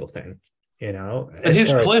launch angle thing. And his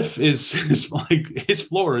cliff is like his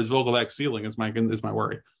floor is Vogelbach's ceiling is my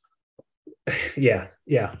worry. Yeah.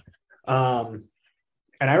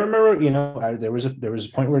 And I remember, there was a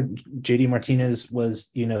point where JD Martinez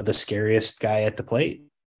was, the scariest guy at the plate.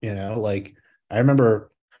 Like I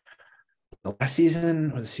remember the last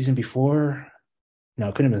season or the season before. No,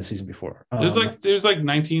 it couldn't have been the season before. It was like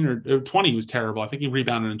 19 or 20. He was terrible. I think he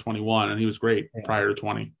rebounded in 21, and he was great prior to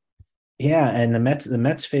 20. Yeah, and the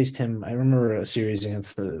Mets faced him. I remember a series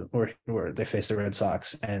against where they faced the Red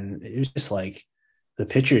Sox, and it was just like the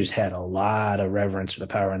pitchers had a lot of reverence for the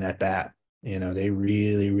power in that bat. They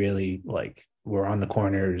really, really like were on the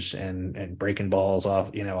corners and breaking balls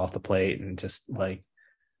off, off the plate, and just like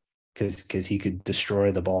because he could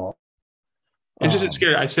destroy the ball. It's just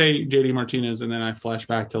scary. I say JD Martinez, and then I flash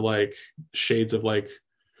back to like shades of like,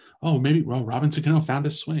 oh, maybe Robinson Cano found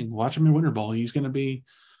his swing. Watch him in winter ball. He's going to be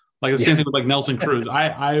like the same thing with like Nelson Cruz.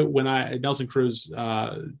 When Nelson Cruz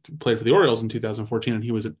played for the Orioles in 2014, and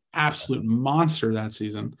he was an absolute monster that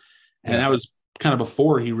season. And that was kind of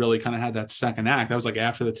before he really kind of had that second act. That was like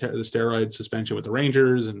after the steroid suspension with the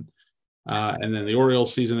Rangers and then the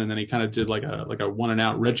Orioles season, and then he kind of did like a one and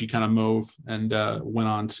out Reggie kind of move, and went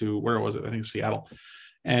on to, where was it? I think Seattle.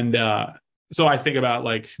 And so I think about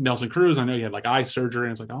like Nelson Cruz. I know he had like eye surgery,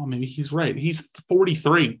 and it's like, oh, maybe he's right. He's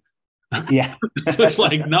 43. Yeah. So it's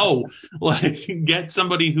like, no, like get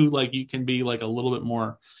somebody who like you can be like a little bit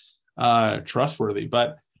more trustworthy.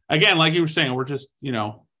 But again, like you were saying, we're just,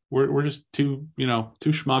 we're just two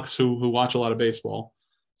schmucks who watch a lot of baseball.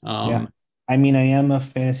 I mean, I am a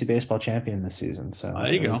fantasy baseball champion this season, so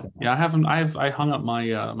there you go. Yeah, I hung up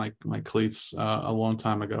my cleats a long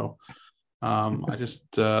time ago. I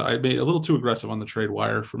made a little too aggressive on the trade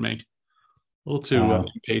wire for me, a little too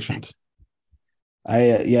impatient.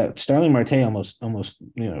 Starling Marte almost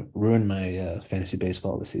ruined my fantasy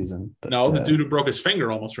baseball this season. But, no, the dude who broke his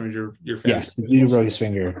finger almost ruined your fantasy. Yes, the dude who broke his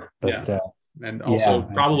finger. But, and also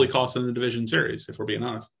probably cost him the division series, if we're being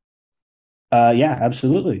honest. Yeah,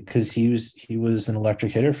 absolutely, because he was an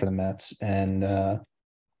electric hitter for the Mets, and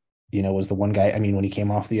was the one guy. I mean, when he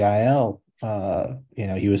came off the IL,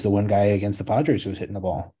 he was the one guy against the Padres who was hitting the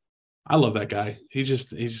ball. I love that guy. He just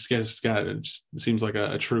seems like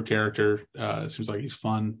a true character. Seems like he's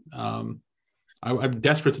fun. I'm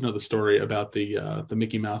desperate to know the story about the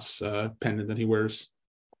Mickey Mouse pendant that he wears.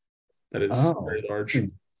 That is very large.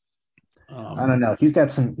 I don't know. He's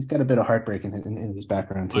got a bit of heartbreak in his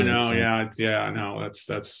background too. I know. So. Yeah. I know. That's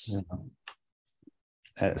that is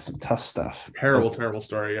some tough stuff. Terrible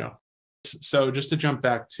story. Yeah. So just to jump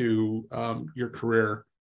back to your career.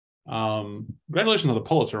 Congratulations on the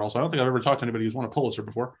Pulitzer. Also, I don't think I've ever talked to anybody who's won a Pulitzer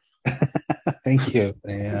before. Thank you.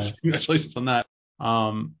 Congratulations on that.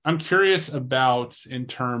 I'm curious about, in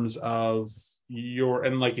terms of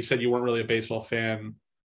and like you said, you weren't really a baseball fan,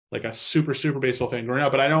 like a super baseball fan growing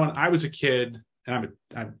up. But I know when I was a kid, and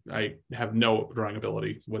I have no drawing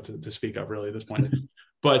ability to speak of really at this point.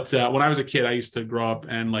 But when I was a kid, I used to grow up,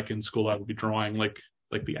 and like in school, I would be drawing like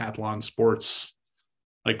the Athlon sports,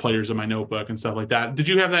 like players in my notebook and stuff like that. Did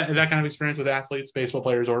you have that kind of experience with athletes, baseball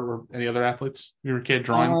players, or any other athletes? You were a kid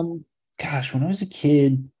drawing? Gosh, when I was a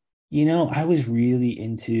kid, I was really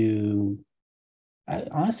into.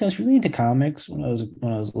 Honestly, I was really into comics when I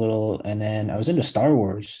was little, and then I was into Star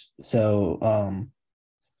Wars. So,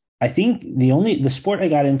 I think the sport I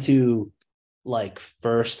got into, like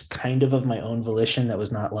first, kind of my own volition, that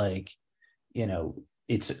was not like,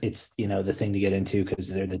 it's the thing to get into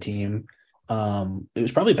because they're the team. It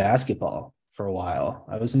was probably basketball for a while.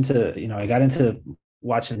 I was into, I got into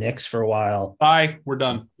watching Knicks for a while. Bye. We're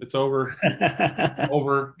done. It's over.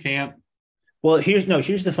 Over. Can't. Well,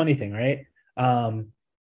 here's the funny thing, right?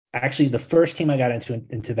 Actually, the first team I got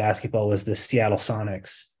into basketball was the Seattle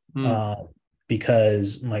Sonics,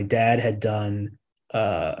 because my dad had done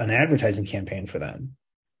an advertising campaign for them,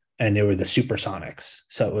 and they were the Supersonics.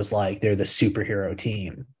 So it was like they're the superhero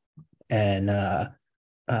team, and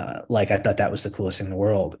like I thought that was the coolest thing in the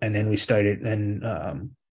world. And then we started,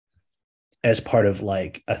 and as part of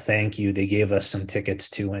like a thank you, they gave us some tickets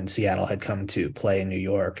to when Seattle had come to play in New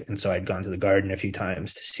York, and so I'd gone to the Garden a few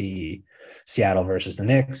times to see Seattle versus the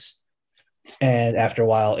Knicks. And after a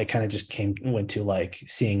while, it kind of just went to like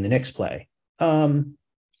seeing the Knicks play. I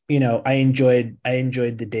enjoyed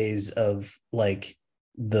the days of like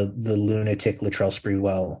the lunatic Latrell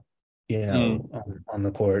Sprewell, on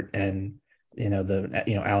the court, and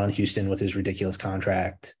Allen Houston with his ridiculous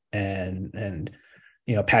contract, and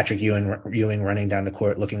Patrick Ewing running down the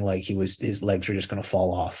court looking like his legs were just going to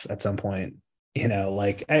fall off at some point.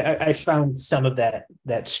 Like I found some of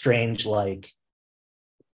that strange, like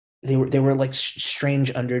they were like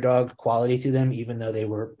strange underdog quality to them, even though they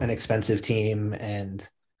were an expensive team and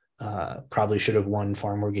probably should have won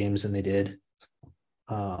far more games than they did.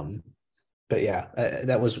 But yeah,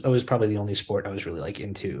 that was probably the only sport I was really like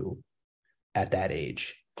into at that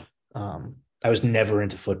age. I was never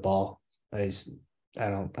into football.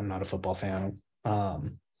 I'm not a football fan.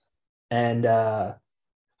 And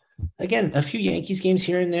again, a few Yankees games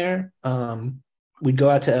here and there. We'd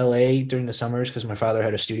go out to LA during the summers because my father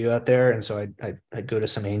had a studio out there, and so I'd go to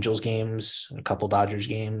some Angels games, a couple Dodgers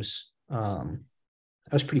games. I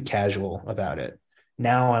was pretty casual about it.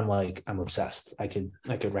 Now I'm obsessed. I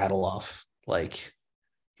could rattle off like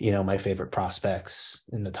my favorite prospects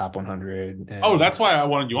in the top 100. Oh, And that's why I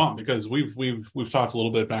wanted you on, because we've talked a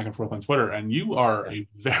little bit back and forth on Twitter, and you are a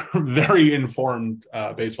very, very informed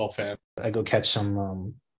baseball fan. I go catch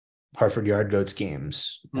some Hartford Yard Goats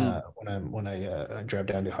games Mm. when I drive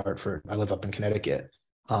down to Hartford. I live up in Connecticut,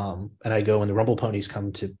 and I go when the Rumble Ponies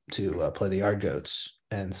come to play the Yard Goats,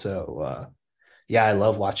 and so yeah, I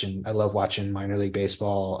love watching. I love watching minor league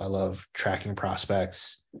baseball. I love tracking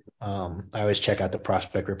prospects. I always check out the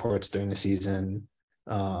prospect reports during the season.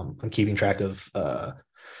 I'm keeping track of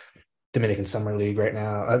Dominican Summer League right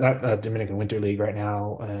now, not Dominican Winter League right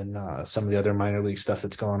now, and some of the other minor league stuff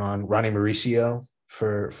that's going on. Ronnie Mauricio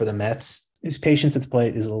for the Mets. His patience at the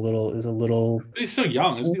plate is a little. But he's so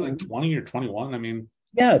young. Isn't he like 20 or 21? I mean,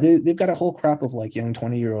 Yeah, they've got a whole crop of like young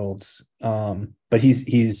 20-year-olds. But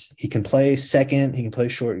he can play second, he can play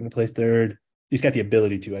short, he can play third. He's got the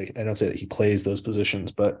ability to. I don't say that he plays those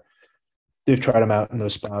positions, but they've tried him out in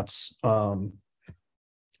those spots.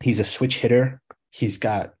 He's a switch hitter. He's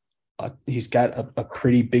got a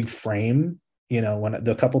pretty big frame. When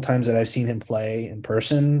the couple times that I've seen him play in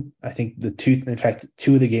person, I think two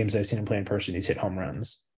of the games I've seen him play in person, he's hit home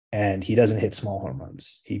runs, and he doesn't hit small home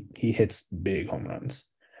runs. He hits big home runs.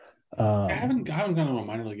 I haven't gone to a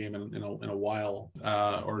minor league game in a while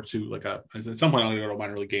or two. At some point, I'm gonna go to a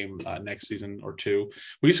minor league game next season or two.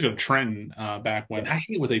 We used to go to Trenton back when. I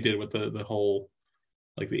hate what they did with the whole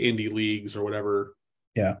like the indie leagues or whatever.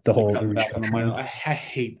 Yeah, the whole restructuring. I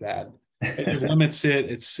hate that. It limits it.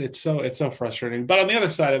 It's so frustrating. But on the other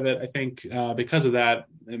side of it, I think because of that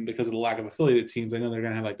and because of the lack of affiliated teams, I know they're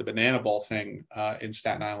going to have like the banana ball thing in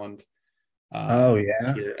Staten Island. Oh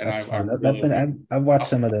yeah, that's fun. I've watched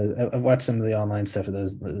some of the online stuff of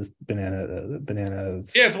those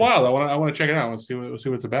bananas. Yeah, it's wild. I want to check it out. Let's see what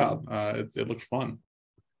it's about. It looks fun.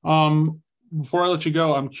 Before I let you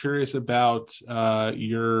go, I'm curious about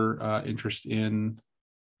your interest in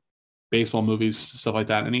baseball movies, stuff like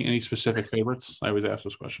that. Any specific favorites? I always ask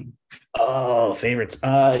this question. Oh, favorites.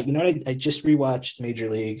 I just rewatched Major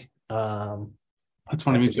League. That's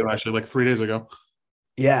funny. Me too. Actually, like 3 days ago.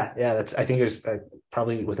 Yeah. I think it was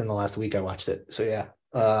probably within the last week I watched it. So yeah,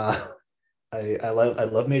 I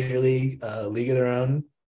love Major League. League of Their Own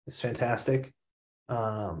is fantastic.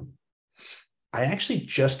 I actually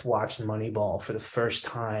just watched Moneyball for the first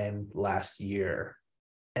time last year,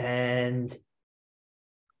 and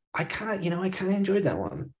I kind of enjoyed that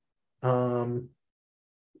one. I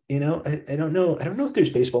don't know if there's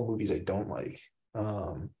baseball movies I don't like.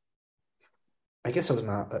 I guess I was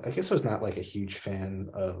not like a huge fan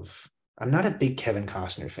of. I'm not a big Kevin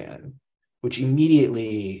Costner fan, which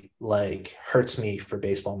immediately like hurts me for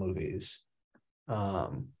baseball movies. But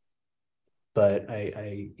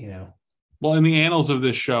I Well, in the annals of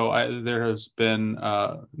this show, there has been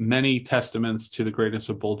many testaments to the greatness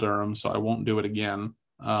of Bull Durham, so I won't do it again.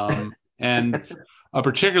 And a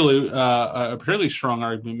particularly strong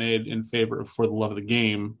argument made in favor of For the Love of the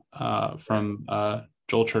Game from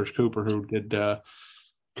Joel Church Cooper, who did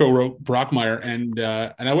co-wrote Brockmire, and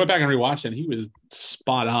I went back and rewatched it, and he was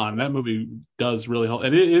spot on. That movie does really help,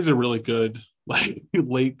 and it is a really good like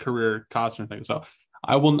late career Costner thing. So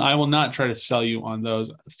I will not try to sell you on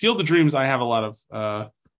those. Field of Dreams, I have a lot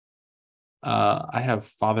of I have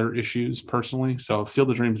father issues personally, so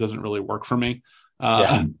Field of Dreams doesn't really work for me.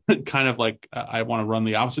 Kind of like I want to run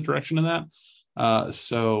the opposite direction of that.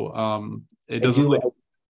 It doesn't.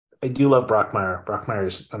 I do love Brockmire. Brockmire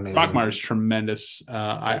is amazing. Brockmire is tremendous.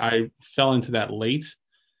 I fell into that late,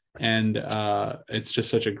 and it's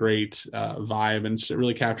just such a great vibe, and it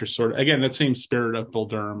really captures sort of again that same spirit of Bull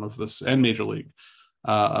Durham of this and Major League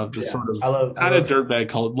of the sort of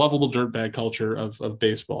lovable dirtbag culture of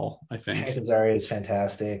baseball. I think Hank Azaria is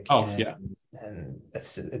fantastic. And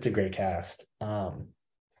it's a great cast.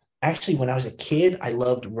 Actually, when I was a kid, I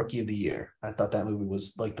loved Rookie of the Year. I thought that movie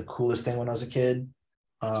was like the coolest thing when I was a kid.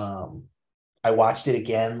 I watched it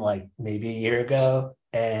again like maybe a year ago,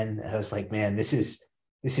 and I was like, man, this is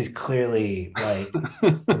clearly like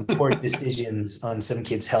some poor decisions on some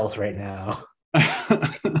kids' health right now.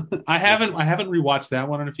 I haven't rewatched that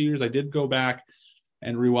one in a few years. I did go back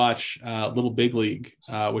and rewatch Little Big League,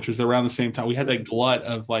 which was around the same time. We had that glut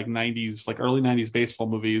of like 90s, like early 90s baseball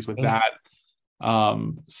movies with that,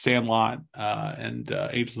 Sandlot, and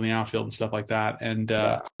Angels in the Outfield and stuff like that. And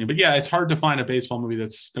but yeah, it's hard to find a baseball movie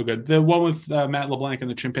that's no good. The one with Matt LeBlanc and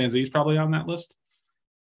the chimpanzees probably on that list.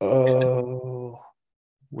 Oh,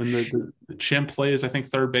 when the chimp plays, I think,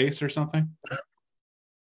 third base or something.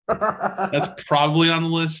 That's probably on the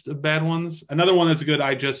list of bad ones. Another one that's good,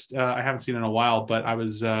 I haven't seen in a while, but I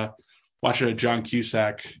was watching a John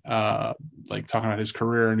Cusack like talking about his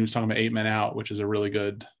career, and he was talking about Eight Men Out, which is a really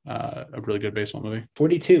good baseball movie.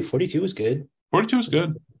 42 was good. 42 is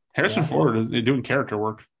good. Harrison Yeah. Ford is doing character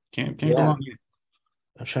work. Can't go Yeah. wrong.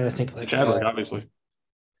 I'm trying to think, like, Chadwick, obviously.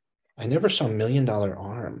 I never saw $1 Million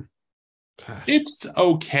Arm. Gosh. It's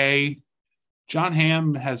okay. John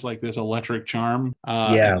Hamm has like this electric charm.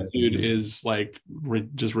 Yeah. And the dude is like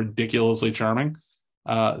just ridiculously charming.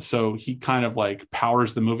 So he kind of like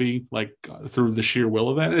powers the movie like through the sheer will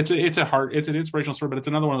of that. It's an inspirational story, but it's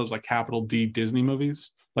another one of those like capital D Disney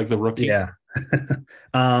movies, like The Rookie. Yeah.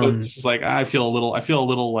 So it's just like I feel a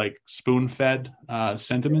little like spoon fed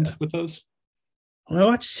sentiment with those. Well, I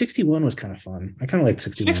watched 61 was kind of fun. I kind of liked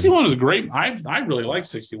 61. 61 was great. I really liked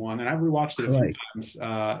 61, and I've rewatched it a few times.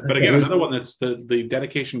 But again, another one that's the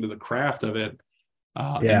dedication to the craft of it.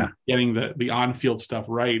 And getting the on-field stuff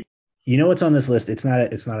right. You know what's on this list? It's not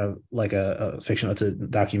a fictional. It's a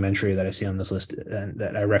documentary that I see on this list, and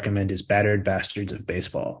that I recommend is Battered Bastards of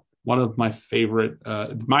Baseball. One of my favorite,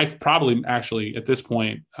 probably actually at this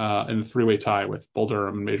point in the three-way tie with Bull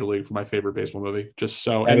Durham and Major League for my favorite baseball movie.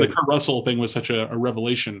 The Kurt Russell thing was such a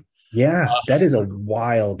revelation. Yeah, that is a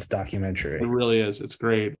wild documentary. It really is. It's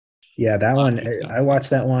great. Yeah, that one. I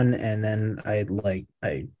watched that one, and then I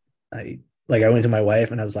went to my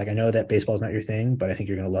wife and I was like, I know that baseball is not your thing, but I think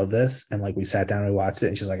you're gonna love this. And like we sat down and we watched it,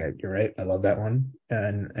 and she's like, you're right, I love that one.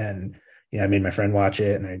 And I made my friend watch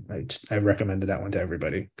it, and I recommended that one to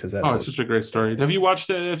everybody because it's such a great story. Have you watched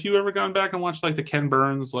it? Have you ever gone back and watched like the Ken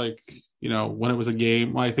Burns, like when it was a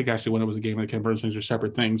game? Well, I think actually when it was a game, the Ken Burns things are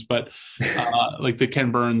separate things, but like the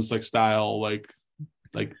Ken Burns like style, like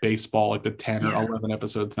baseball, like the 10 or 11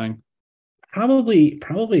 episode thing. Probably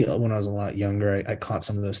when I was a lot younger, I caught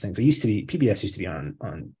some of those things. PBS used to be on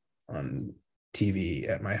TV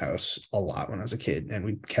at my house a lot when I was a kid, and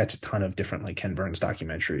we'd catch a ton of different like Ken Burns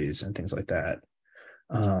documentaries and things like that.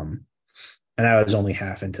 And I was only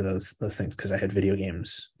half into those things because I had video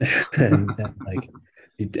games, and like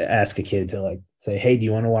you'd ask a kid to like say, "Hey, do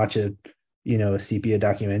you want to watch a sepia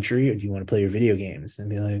documentary, or do you want to play your video games?" And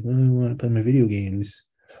be like, "Well, I want to play my video games."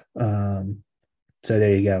 So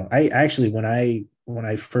there you go. I actually, when I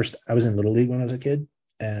was in Little League when I was a kid,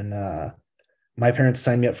 and my parents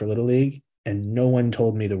signed me up for Little League, and no one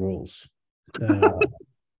told me the rules.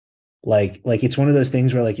 Like it's one of those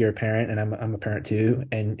things where like you're a parent, and I'm a parent too,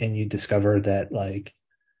 and you discover that like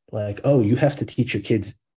oh, you have to teach your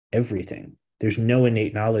kids everything. There's no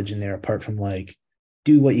innate knowledge in there apart from like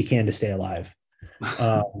do what you can to stay alive.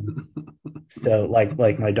 So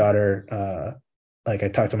like my daughter. Like I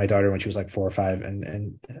talked to my daughter when she was like 4 or 5,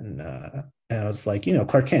 and I was like,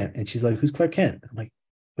 Clark Kent, and she's like, "Who's Clark Kent?" I'm like,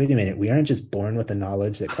 "Wait a minute, we aren't just born with the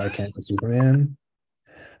knowledge that Clark Kent is Superman."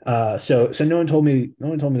 So no one told me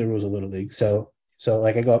the rules of Little League. So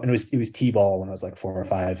like I go up, and it was T-ball when I was like 4 or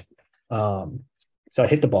 5. So I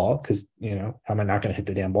hit the ball because how am I not going to hit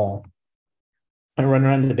the damn ball? I run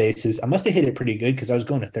around the bases. I must have hit it pretty good because I was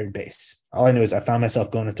going to third base. All I know is I found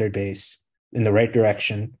myself going to third base in the right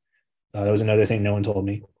direction. That was another thing no one told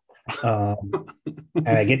me. And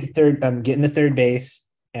I get to third. I'm getting to third base,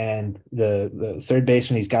 and the third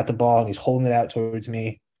baseman, he's got the ball and he's holding it out towards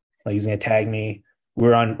me, like he's gonna tag me.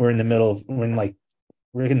 We're in the middle of we're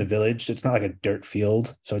in the village, so it's not like a dirt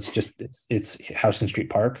field. So it's Houston Street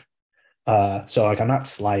Park. So like I'm not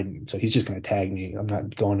sliding, so he's just gonna tag me. I'm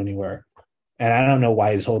not going anywhere, and I don't know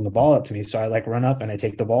why he's holding the ball up to me. So I like run up and I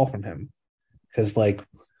take the ball from him because like.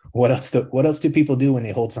 What else do people do when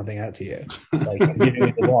they hold something out to you? Like giving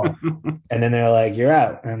me the ball, and then they're like, "You're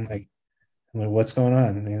out." And I'm like, "What's going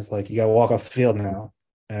on?" And he's like, "You got to walk off the field now."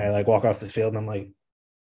 And I like walk off the field, and I'm like,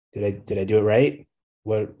 "Did I do it right?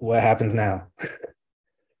 What happens now?"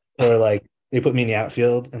 Or like they put me in the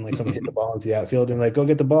outfield, and like someone hit the ball into the outfield, and like go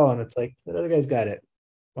get the ball, and it's like that other guy's got it.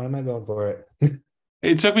 Why am I going for it?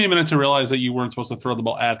 It took me a minute to realize that you weren't supposed to throw the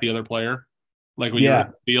ball at the other player. Like when you're in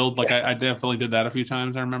the field, like I definitely did that a few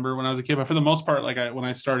times. I remember when I was a kid, but for the most part, like when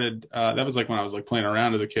I started, that was like when I was like playing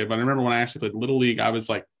around as a kid. But I remember when I actually played Little League, I was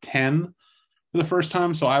like 10 for the first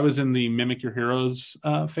time. So I was in the mimic your heroes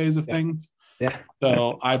phase of things. Yeah.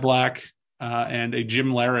 So eye black and a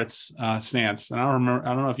Jim Leyritz stance. And I don't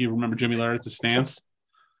know if you remember Jimmy Leyritz's stance.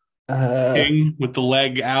 King with the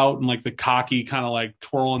leg out and like the cocky kind of like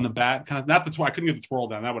twirl in the bat, kind of not that's why I couldn't get the twirl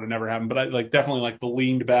down. That would have never happened. But I like definitely like the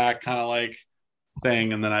leaned back kind of like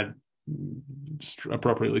thing, and then I'd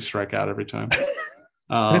appropriately strike out every time.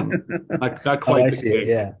 Not quite.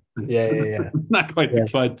 Yeah. Not quite.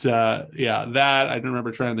 But that I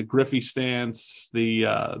remember trying the Griffey stance, the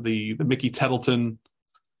Mickey Tettleton,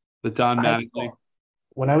 the Don Mattingly.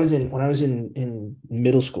 When I was in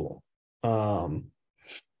middle school,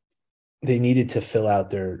 they needed to fill out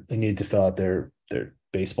their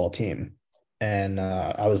baseball team, and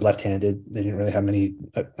I was left-handed. They didn't really have many.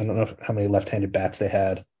 I don't know how many left-handed bats they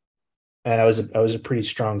had, and I was a pretty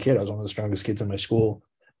strong kid. I was one of the strongest kids in my school,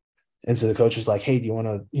 and so the coach was like, "Hey, do you want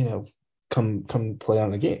to come play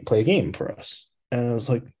a game for us?" And I was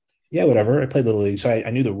like, "Yeah, whatever." I played Little League, so I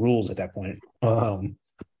knew the rules at that point.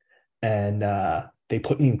 And they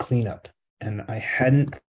put me in cleanup, and I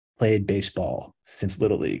hadn't played baseball since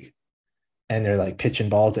Little League, and they're like pitching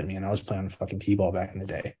balls at me, and I was playing fucking t-ball back in the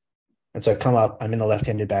day. And so I come up, I'm in the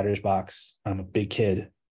left-handed batter's box. I'm a big kid.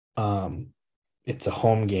 Um, it's a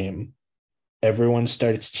home game. Everyone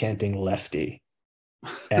starts chanting lefty,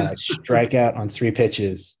 and I strike out on 3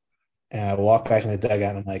 pitches. And I walk back in the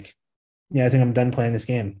dugout, and I'm like, "Yeah, I think I'm done playing this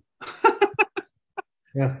game."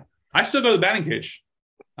 Yeah, I still go to the batting cage.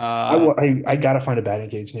 I gotta find a batting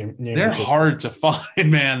cage near They're me. hard to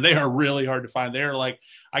find, man. They are really hard to find. They're like,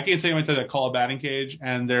 I can't tell you how many times I call a batting cage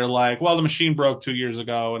and they're like, well, the machine broke 2 years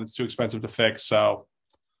ago and it's too expensive to fix. So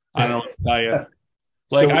I don't know what to tell you.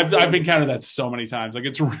 Like I've encountered that so many times. Like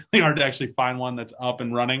it's really hard to actually find one that's up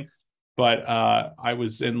and running. But I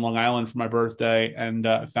was in Long Island for my birthday and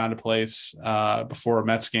found a place before a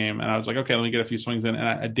Mets game, and I was like, okay, let me get a few swings in. And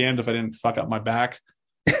I damned if I didn't fuck up my back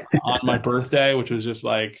on my birthday, which was just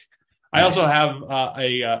like. I also have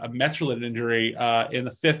a Mets-related injury in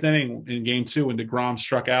the 5th inning in Game 2 when DeGrom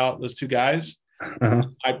struck out those 2 guys. Uh-huh.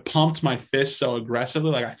 I pumped my fist so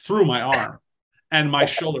aggressively, like I threw my arm, and my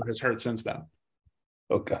shoulder has hurt since then.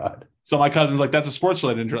 Oh God. So my cousin's like, "That's a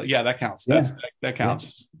sports-related injury." Like, yeah, that counts. That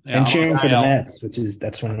counts. Yeah, and cheering for the IL. Mets,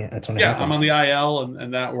 that's when it happens. I'm on the IL,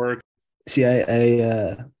 and that worked. See,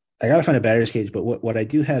 I gotta find a batter's cage, but what I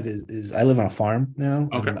do have is I live on a farm now.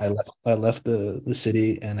 Okay. And I left the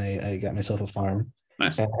city, and I got myself a farm.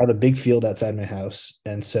 Nice. And I have a big field outside my house,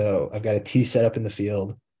 and so I've got a tee set up in the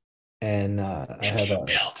field, and I have a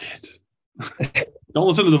build it. Don't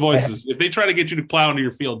listen to the voices. If they try to get you to plow into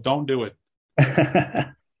your field, don't do it.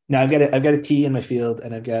 Now I've got a tee in my field,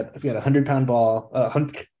 and I've got a 100-pound ball,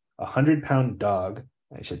 100-pound dog,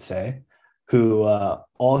 I should say, who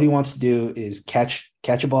all he wants to do is catch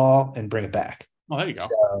a ball and bring it back. Oh, there you go.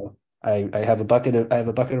 So I have a bucket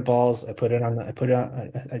of balls. I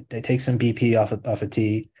take some BP off a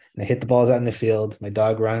tee, and I hit the balls out in the field. My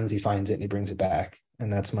dog runs, he finds it, and he brings it back.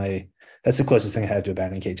 And that's the closest thing I have to a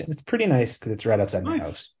batting cage. And it's pretty nice because it's right outside my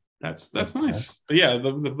house. That's nice. But yeah,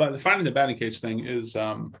 the finding the batting cage thing is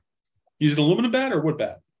use an aluminum bat or wood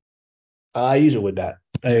bat? I use a wood bat.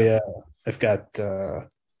 I've got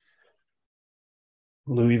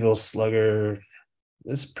Louisville Slugger.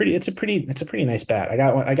 It's a pretty nice bat.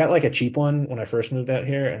 I got like a cheap one when I first moved out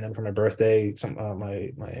here, and then for my birthday,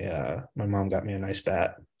 my mom got me a nice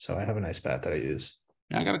bat. So I have a nice bat that I use.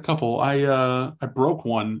 Yeah, I got a couple. I broke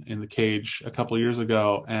one in the cage a couple of years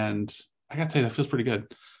ago, and I gotta tell you, that feels pretty good.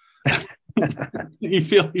 you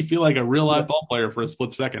feel like a real live ball player for a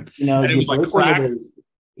split second. And it was like crack.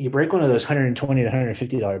 You break one of those $120 to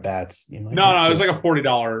 $150 bats. No, it was like a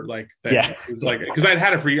 $40 like thing. Yeah, it was like because I've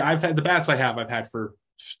had the bats I've had for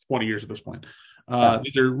 20 years at this point.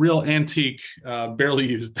 These are real antique, barely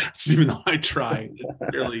used bats. Even though I try,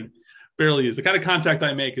 barely used. The kind of contact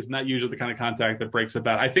I make is not usually the kind of contact that breaks a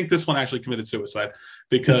bat. I think this one actually committed suicide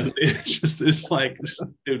because it's like,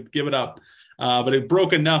 dude, give it up. But it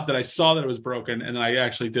broke enough that I saw that it was broken, and then I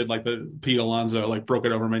actually did like the Pete Alonso, like broke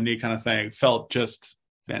it over my knee kind of thing. Felt just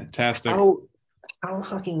fantastic. How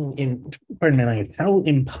fucking pardon my language, how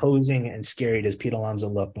imposing and scary does Pete Alonso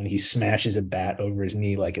look when he smashes a bat over his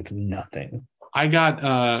knee like it's nothing? I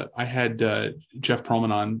had Jeff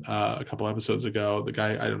Perlman on a couple episodes ago. The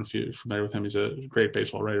guy, I don't know if you're familiar with him. He's a great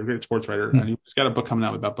baseball writer, great sports writer. And he's got a book coming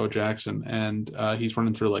out about Bo Jackson, and he's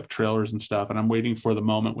running through like trailers and stuff. And I'm waiting for the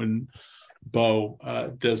moment when Bo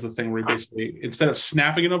does the thing where he basically, instead of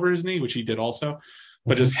snapping it over his knee, which he did also,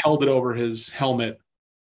 but just held it over his helmet.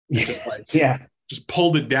 Just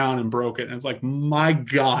pulled it down and broke it. And it's like, my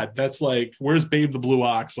God, that's like, where's Babe the Blue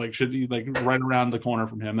Ox? Like, should he like right around the corner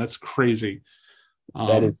from him? That's crazy.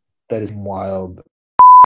 That is wild.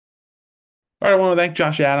 All right, I want to thank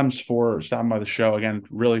Josh Adams for stopping by the show again.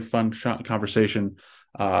 Really fun conversation.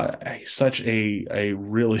 Such a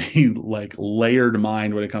really like layered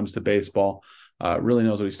mind when it comes to baseball. Really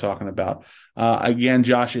knows what he's talking about. Again,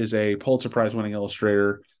 Josh is a Pulitzer Prize winning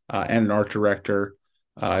illustrator and an art director.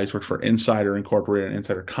 He's worked for Insider Incorporated and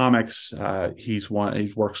Insider Comics. He's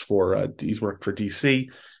worked for DC.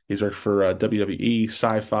 He's worked for WWE,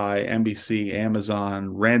 Sci-Fi, NBC,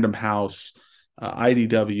 Amazon, Random House,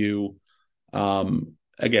 IDW.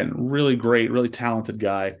 Again, really great, really talented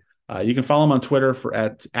guy. You can follow him on Twitter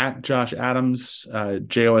at Josh Adams,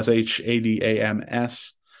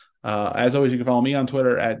 JOSHADAMS. As always, you can follow me on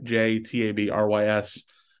Twitter at JTABRYS.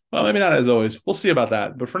 Well, maybe not as always. We'll see about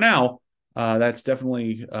that. But for now, that's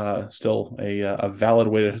definitely still a valid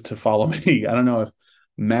way to follow me. I don't know if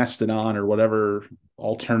Mastodon or whatever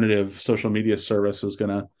alternative social media service is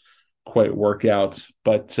going to quite work out.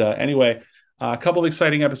 But anyway, a couple of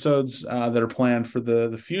exciting episodes that are planned for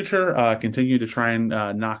the future. Continue to try and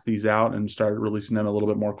knock these out and start releasing them a little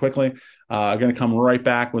bit more quickly. I'm going to come right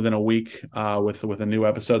back within a week with a new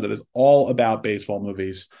episode that is all about baseball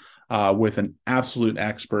movies with an absolute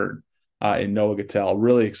expert in Noah Gattel.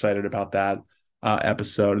 Really excited about that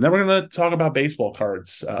episode. And then we're going to talk about baseball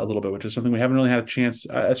cards a little bit, which is something we haven't really had a chance,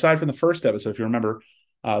 aside from the first episode, if you remember,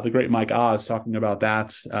 the great Mike Oz talking about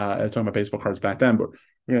that, talking about baseball cards back then. But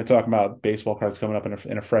we're going to talk about baseball cards coming up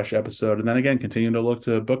in a fresh episode. And then again, continue to look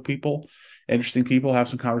to book people, interesting people, have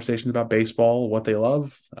some conversations about baseball, what they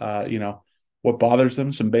love, what bothers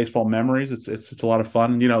them, some baseball memories. It's a lot of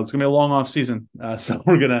fun. It's going to be a long off season. So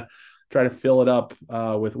we're going to try to fill it up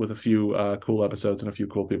with a few cool episodes and a few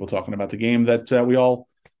cool people talking about the game that we all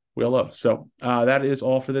love. So that is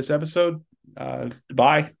all for this episode.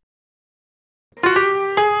 Bye.